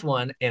fourth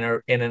one, in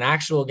an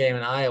actual game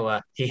in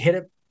Iowa, he hit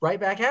it right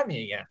back at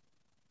me again.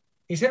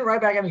 He's hit it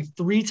right back at me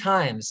 3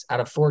 times out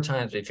of 4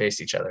 times we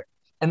faced each other.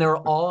 And they were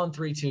all on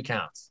 3-2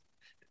 counts.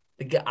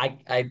 I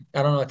don't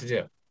know what to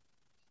do.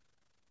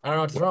 I don't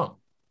know what to throw him.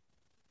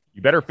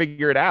 You better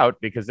figure it out,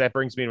 because that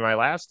brings me to my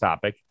last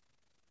topic.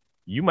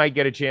 You might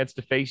get a chance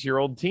to face your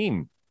old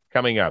team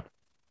coming up.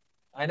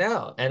 I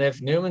know. And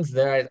if Newman's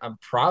there, I'm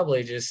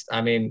probably just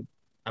going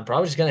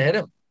to hit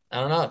him. I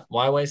don't know.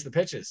 Why waste the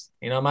pitches?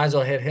 I might as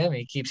well hit him.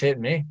 He keeps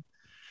hitting me.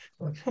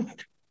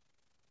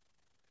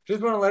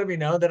 Just want to let me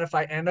know that if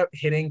I end up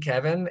hitting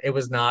Kevin, it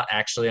was not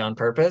actually on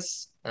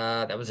purpose.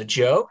 That was a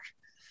joke.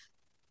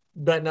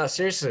 But no,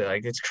 seriously,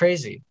 like it's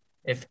crazy.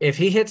 If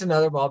he hits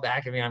another ball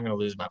back at me, I'm going to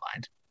lose my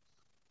mind.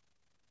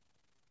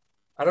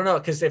 I don't know,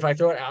 because if I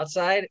throw it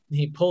outside,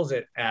 he pulls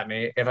it at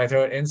me. If I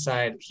throw it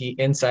inside, he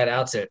inside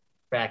outs it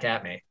back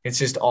at me. It's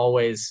just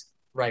always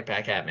right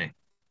back at me.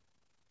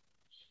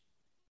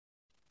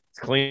 Let's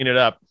clean it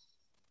up.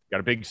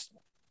 Got a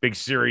big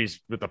series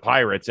with the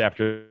Pirates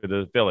after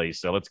the Phillies,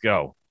 so let's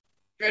go.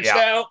 Stretched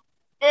out.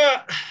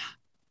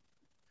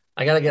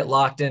 I got to get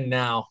locked in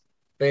now.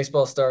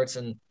 Baseball starts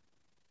in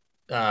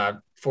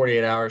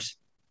 48 hours.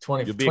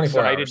 You'll be 24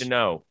 excited hours. to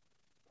know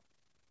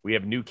we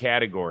have new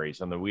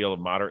categories on the Wheel of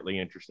Moderately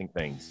Interesting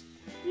Things.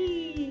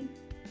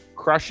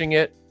 Crushing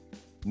it,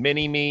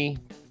 mini-me,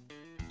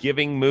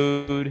 giving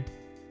mood,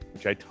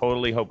 which I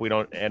totally hope we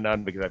don't end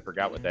on because I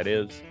forgot what that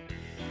is.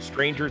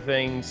 Stranger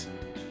Things,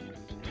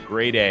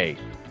 grade A.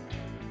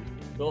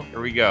 Cool.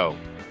 Here we go.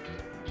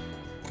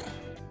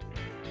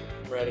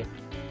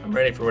 I'm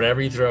ready for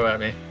whatever you throw at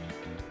me.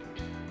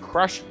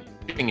 Crushing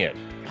it.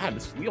 God,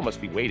 this wheel must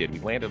be weighted.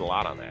 We've landed a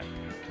lot on that.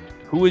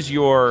 Who is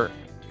your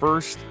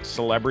first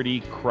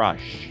celebrity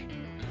crush?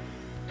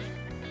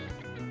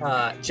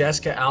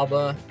 Jessica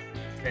Alba,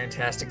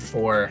 Fantastic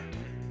Four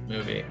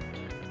movie.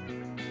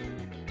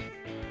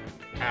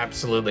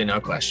 Absolutely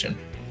no question.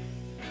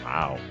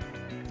 Wow.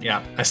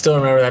 Yeah, I still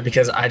remember that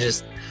because I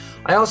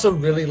also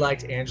really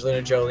liked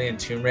Angelina Jolie in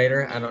Tomb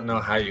Raider. I don't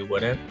know how you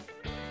wouldn't.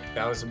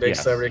 That was a big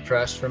celebrity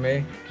crush for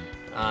me.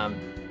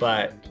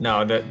 But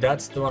no,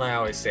 that's the one I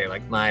always say.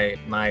 Like my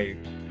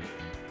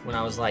when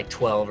I was like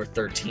 12 or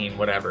 13,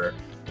 whatever,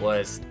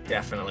 was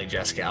definitely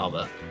Jessica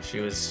Alba. She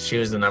was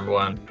the number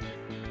one.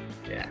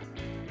 Yeah.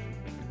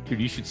 Dude,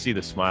 you should see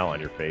the smile on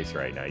your face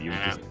right now. You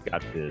just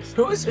got this.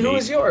 Who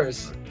is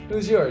yours?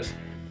 Who's yours?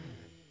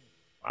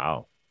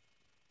 Wow.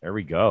 There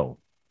we go.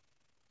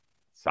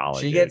 Solid.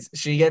 She gets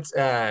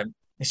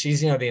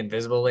she's the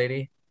invisible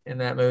lady in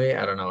that movie.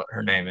 I don't know what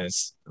her name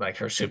is, like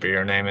her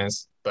superhero name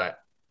is, but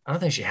I don't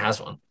think she has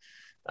one.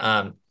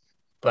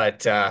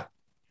 But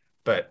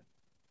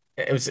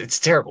it's a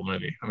terrible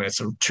movie. I mean,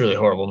 it's a truly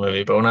horrible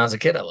movie, but when I was a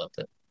kid I loved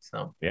it.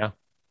 So yeah.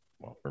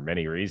 Well, for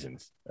many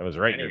reasons. That was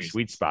right in your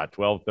sweet spot.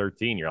 12,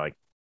 13. You're like,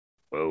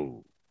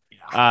 whoa.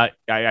 Yeah.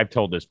 I've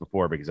told this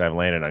before because I've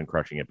landed on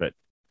crushing it, but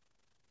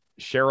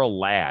Cheryl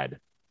Ladd,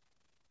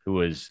 who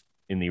was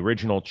in the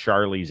original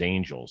Charlie's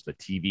Angels, the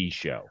TV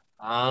show.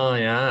 Oh,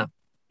 yeah.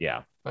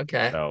 Yeah.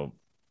 Okay. So,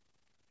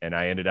 and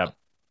I ended up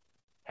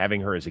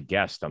having her as a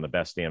guest on the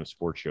Best Damn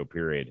Sports Show,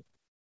 period.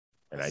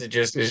 And it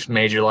just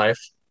made your life?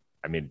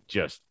 I mean, it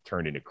just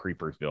turned into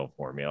Creepersville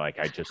for me. Like,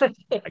 I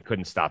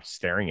couldn't stop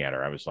staring at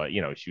her. I was like,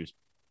 she was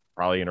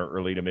probably in her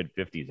early to mid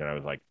 50s. And I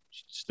was like,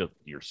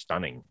 you're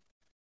stunning.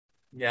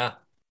 Yeah.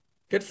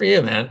 Good for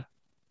you, man.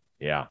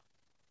 Yeah.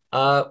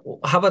 How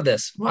about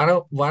this? Why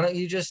don't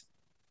you just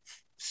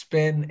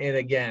spin it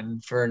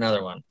again for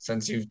another one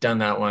since you've done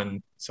that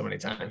one so many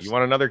times? You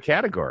want another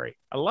category?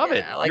 I love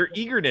it. Like, your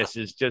eagerness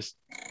is just.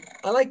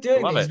 I like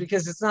doing these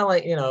because it's not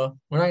like, we're not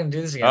going to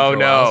do this again. Oh, for a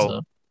no. while,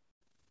 so.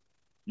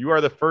 You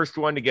are the first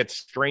one to get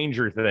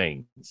Stranger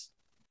Things.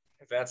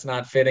 If that's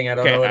not fitting, I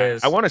don't know what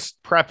is. I want to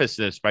preface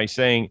this by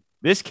saying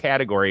this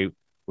category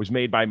was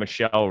made by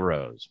Michelle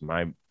Rose,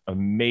 my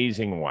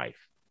amazing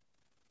wife.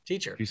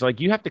 Teacher. She's like,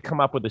 you have to come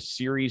up with a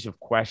series of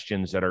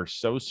questions that are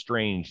so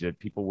strange that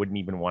people wouldn't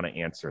even want to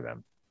answer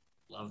them.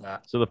 Love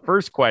that. So the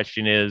first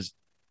question is,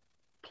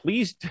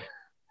 please,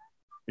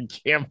 I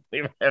can't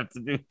believe I have to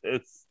do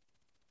this.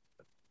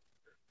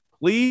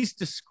 Please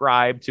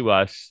describe to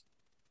us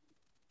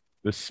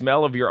the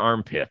smell of your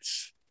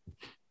armpits.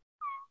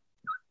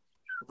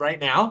 Right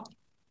now?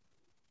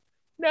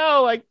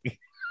 No, like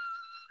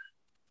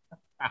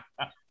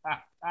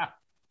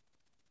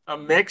a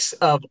mix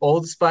of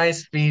Old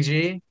Spice,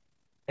 Fiji,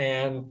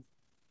 and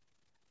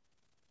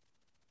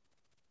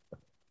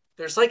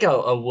there's like a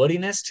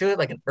woodiness to it,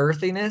 like an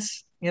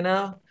earthiness,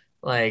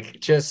 like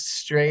just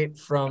straight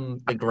from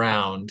the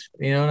ground.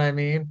 You know what I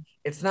mean?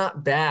 It's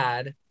not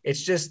bad.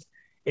 It's just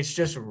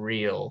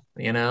real,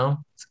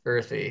 It's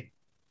earthy.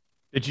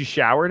 Did you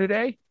shower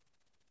today?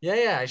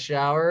 Yeah, I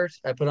showered.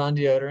 I put on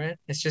deodorant.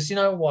 It's just,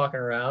 walking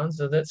around.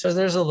 So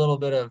there's a little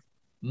bit of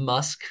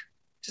musk,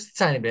 just a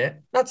tiny bit.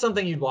 Not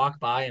something you'd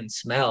walk by and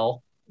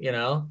smell,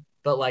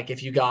 but like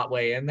if you got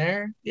way in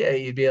there, yeah,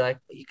 you'd be like,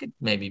 you could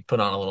maybe put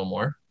on a little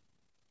more.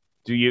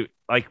 Do you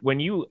like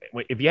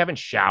if you haven't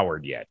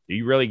showered yet, do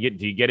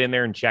you get in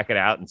there and check it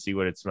out and see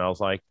what it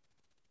smells like?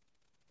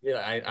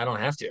 Yeah, I don't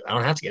have to. I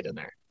don't have to get in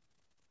there.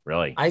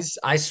 Really? I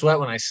sweat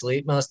when I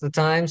sleep most of the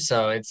time,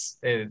 so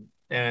it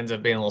ends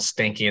up being a little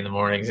stinky in the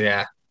mornings.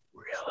 Yeah.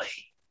 Really?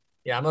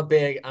 Yeah, I'm a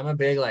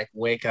big like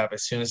wake up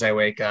as soon as I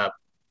wake up,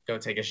 go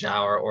take a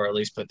shower or at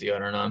least put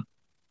deodorant on.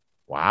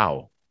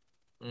 Wow.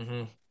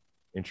 Mm-hmm.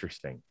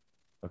 Interesting.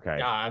 Okay.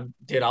 Yeah,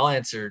 dude, I'll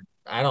answer.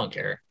 I don't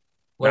care.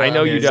 I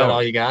know you don't. Is that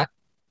all you got?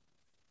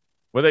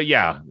 Well,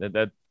 yeah,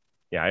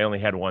 yeah. I only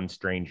had one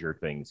Stranger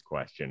Things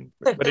question,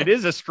 but it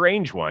is a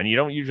strange one. You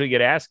don't usually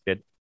get asked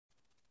it.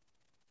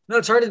 No,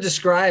 it's hard to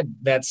describe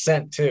that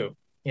scent too.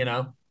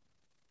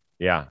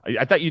 Yeah,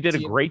 I thought you did a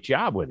great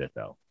job with it,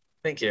 though.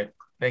 Thank you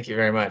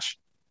very much.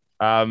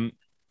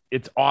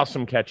 It's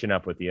awesome catching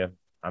up with you.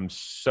 I'm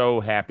so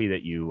happy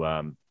that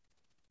you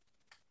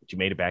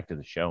made it back to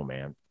the show,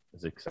 man.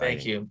 It's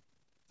exciting.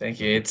 Thank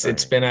you.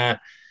 It's been a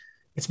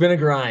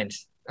grind.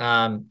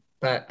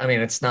 But I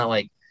mean, it's not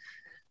like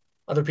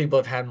other people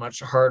have had much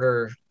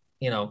harder,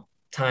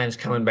 times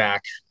coming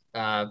back.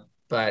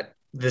 But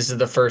this is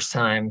the first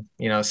time,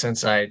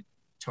 since I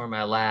tore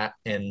my lat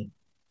in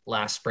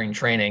last spring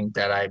training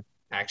that I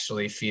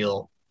actually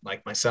feel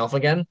like myself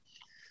again.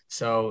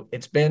 So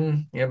it's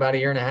been about a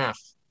year and a half,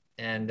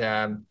 and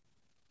I'm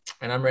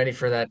ready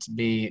for that to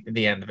be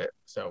the end of it.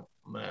 So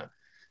I'm gonna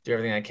do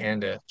everything I can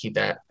to keep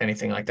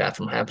anything like that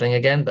from happening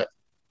again. But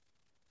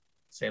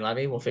say la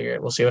vie, we'll figure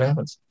it. We'll see what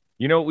happens.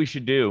 You know what we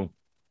should do,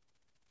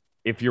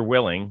 if you're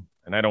willing,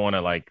 and I don't want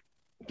to like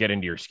get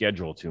into your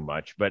schedule too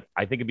much, but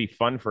I think it'd be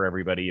fun for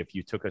everybody if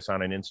you took us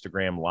on an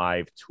Instagram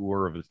live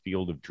tour of the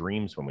Field of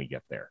Dreams when we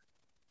get there.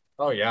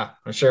 Oh yeah,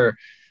 I'm sure.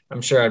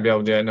 I'm sure I'd be able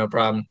to do it. No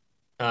problem.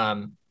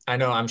 I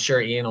know. I'm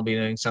sure Ian will be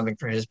doing something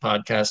for his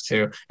podcast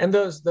too. And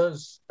those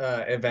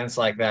events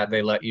like that,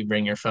 they let you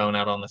bring your phone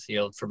out on the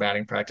field for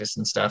batting practice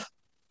and stuff.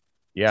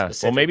 Yeah.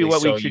 Well, maybe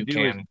what we should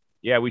do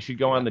is, we should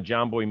go on the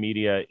John Boy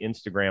Media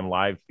Instagram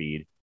live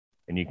feed,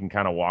 and you can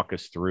kind of walk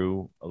us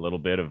through a little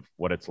bit of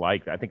what it's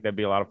like. I think that'd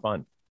be a lot of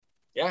fun.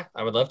 Yeah,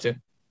 I would love to.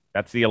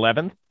 That's the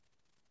 11th?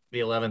 The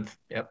 11th.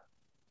 Yep.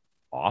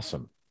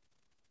 Awesome.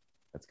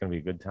 That's going to be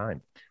a good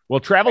time. Well,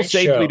 travel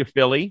safely to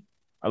Philly.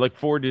 I look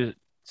forward to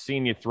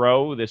seeing you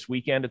throw this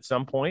weekend at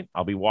some point.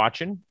 I'll be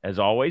watching, as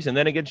always. And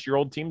then against your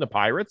old team, the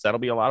Pirates. That'll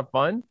be a lot of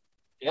fun.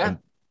 Yeah. And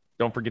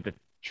don't forget to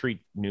treat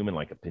Newman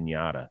like a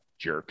piñata,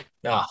 jerk.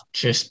 Oh,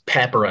 just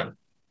pepper him.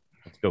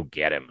 Let's go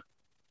get him.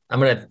 I'm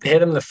gonna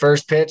hit him the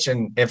first pitch,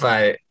 and if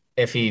I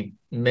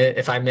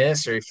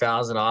miss or he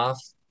fouls it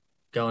off,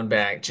 going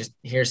back, just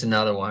here's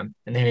another one,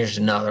 and then here's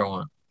another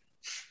one.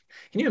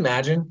 Can you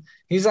imagine?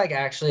 He's like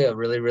actually a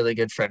really, really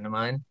good friend of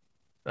mine.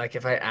 Like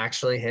if I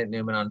actually hit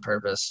Newman on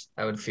purpose,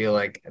 I would feel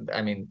like,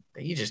 I mean,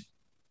 you're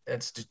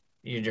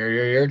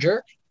a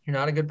jerk. You're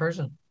not a good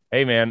person.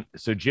 Hey man,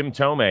 so Jim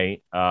Thome,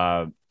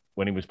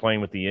 when he was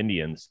playing with the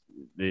Indians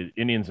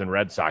and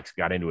Red Sox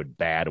got into it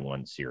bad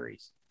one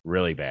series,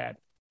 really bad.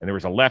 And there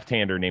was a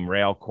left-hander named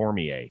Rael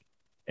Cormier,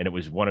 and it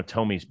was one of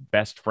Tome's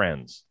best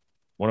friends.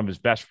 One of his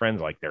best friends,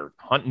 like they're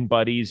hunting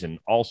buddies and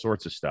all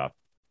sorts of stuff.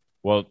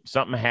 Well,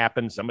 something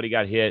happened. Somebody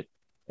got hit,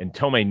 and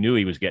Thome knew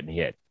he was getting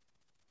hit.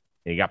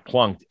 And he got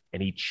plunked,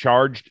 and he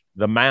charged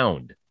the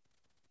mound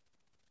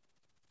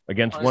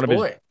against one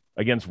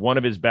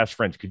of his best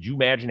friends. Could you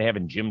imagine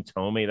having Jim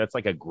Thome? That's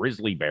like a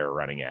grizzly bear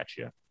running at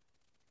you.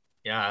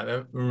 Yeah,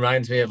 that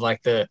reminds me of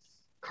like the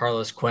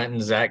Carlos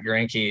Quentin, Zach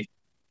Greinke,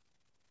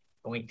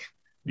 oink.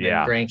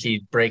 Yeah,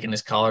 Greinke breaking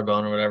his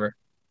collarbone or whatever.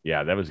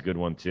 Yeah, that was a good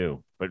one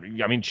too. But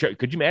I mean,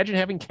 could you imagine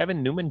having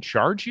Kevin Newman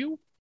charge you?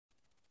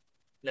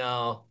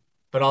 No,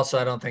 but also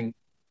I don't think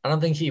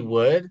he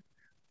would.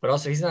 But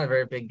also he's not a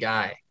very big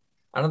guy.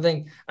 I don't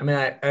think. I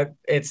mean,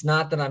 it's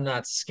not that I'm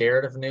not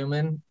scared of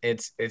Newman.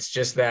 It's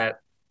just that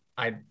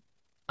I'm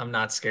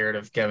not scared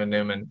of Kevin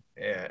Newman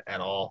at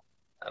all.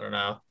 I don't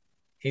know.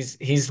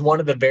 He's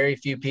one of the very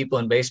few people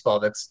in baseball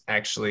that's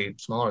actually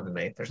smaller than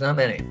me. There's not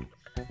many.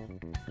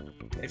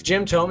 If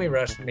Jim Thome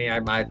rushed me, I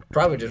might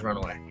probably just run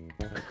away.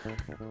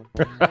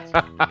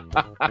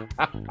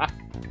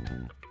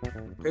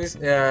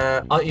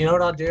 You know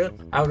what I'll do?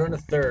 I would run a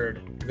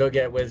third, go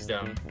get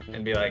Wisdom,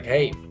 and be like,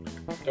 "Hey,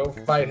 go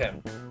fight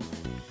him.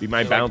 Be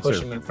my bouncer.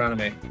 Push him in front of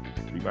me.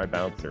 Be my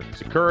bouncer.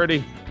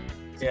 Security.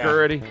 Yeah.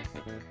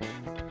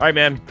 All right,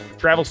 man.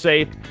 Travel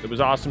safe. It was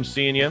awesome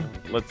seeing you.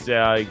 Let's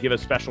give a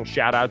special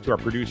shout out to our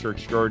producer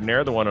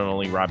extraordinaire, the one and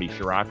only Robbie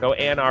Scirocco,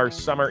 and our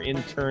summer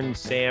intern,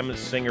 Sam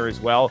Singer, as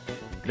well.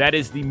 That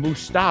is the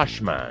Mustache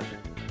Man,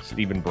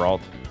 Stephen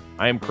Brault.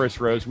 I am Chris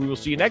Rose. We will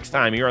see you next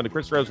time here on the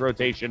Chris Rose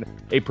Rotation,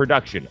 a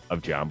production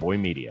of John Boy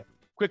Media.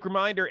 Quick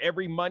reminder,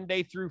 every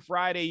Monday through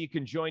Friday, you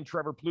can join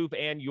Trevor Plouffe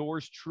and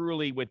yours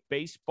truly with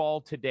Baseball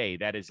Today.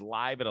 That is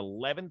live at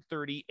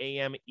 11:30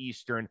 a.m.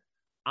 Eastern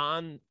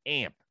on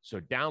AMP. So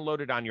download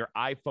it on your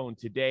iPhone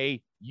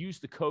today. Use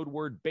the code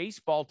word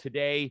Baseball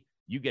Today.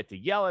 You get to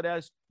yell at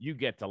us. You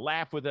get to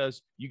laugh with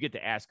us. You get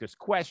to ask us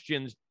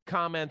questions,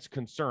 comments,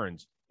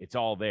 concerns. It's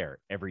all there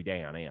every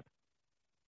day on AMP.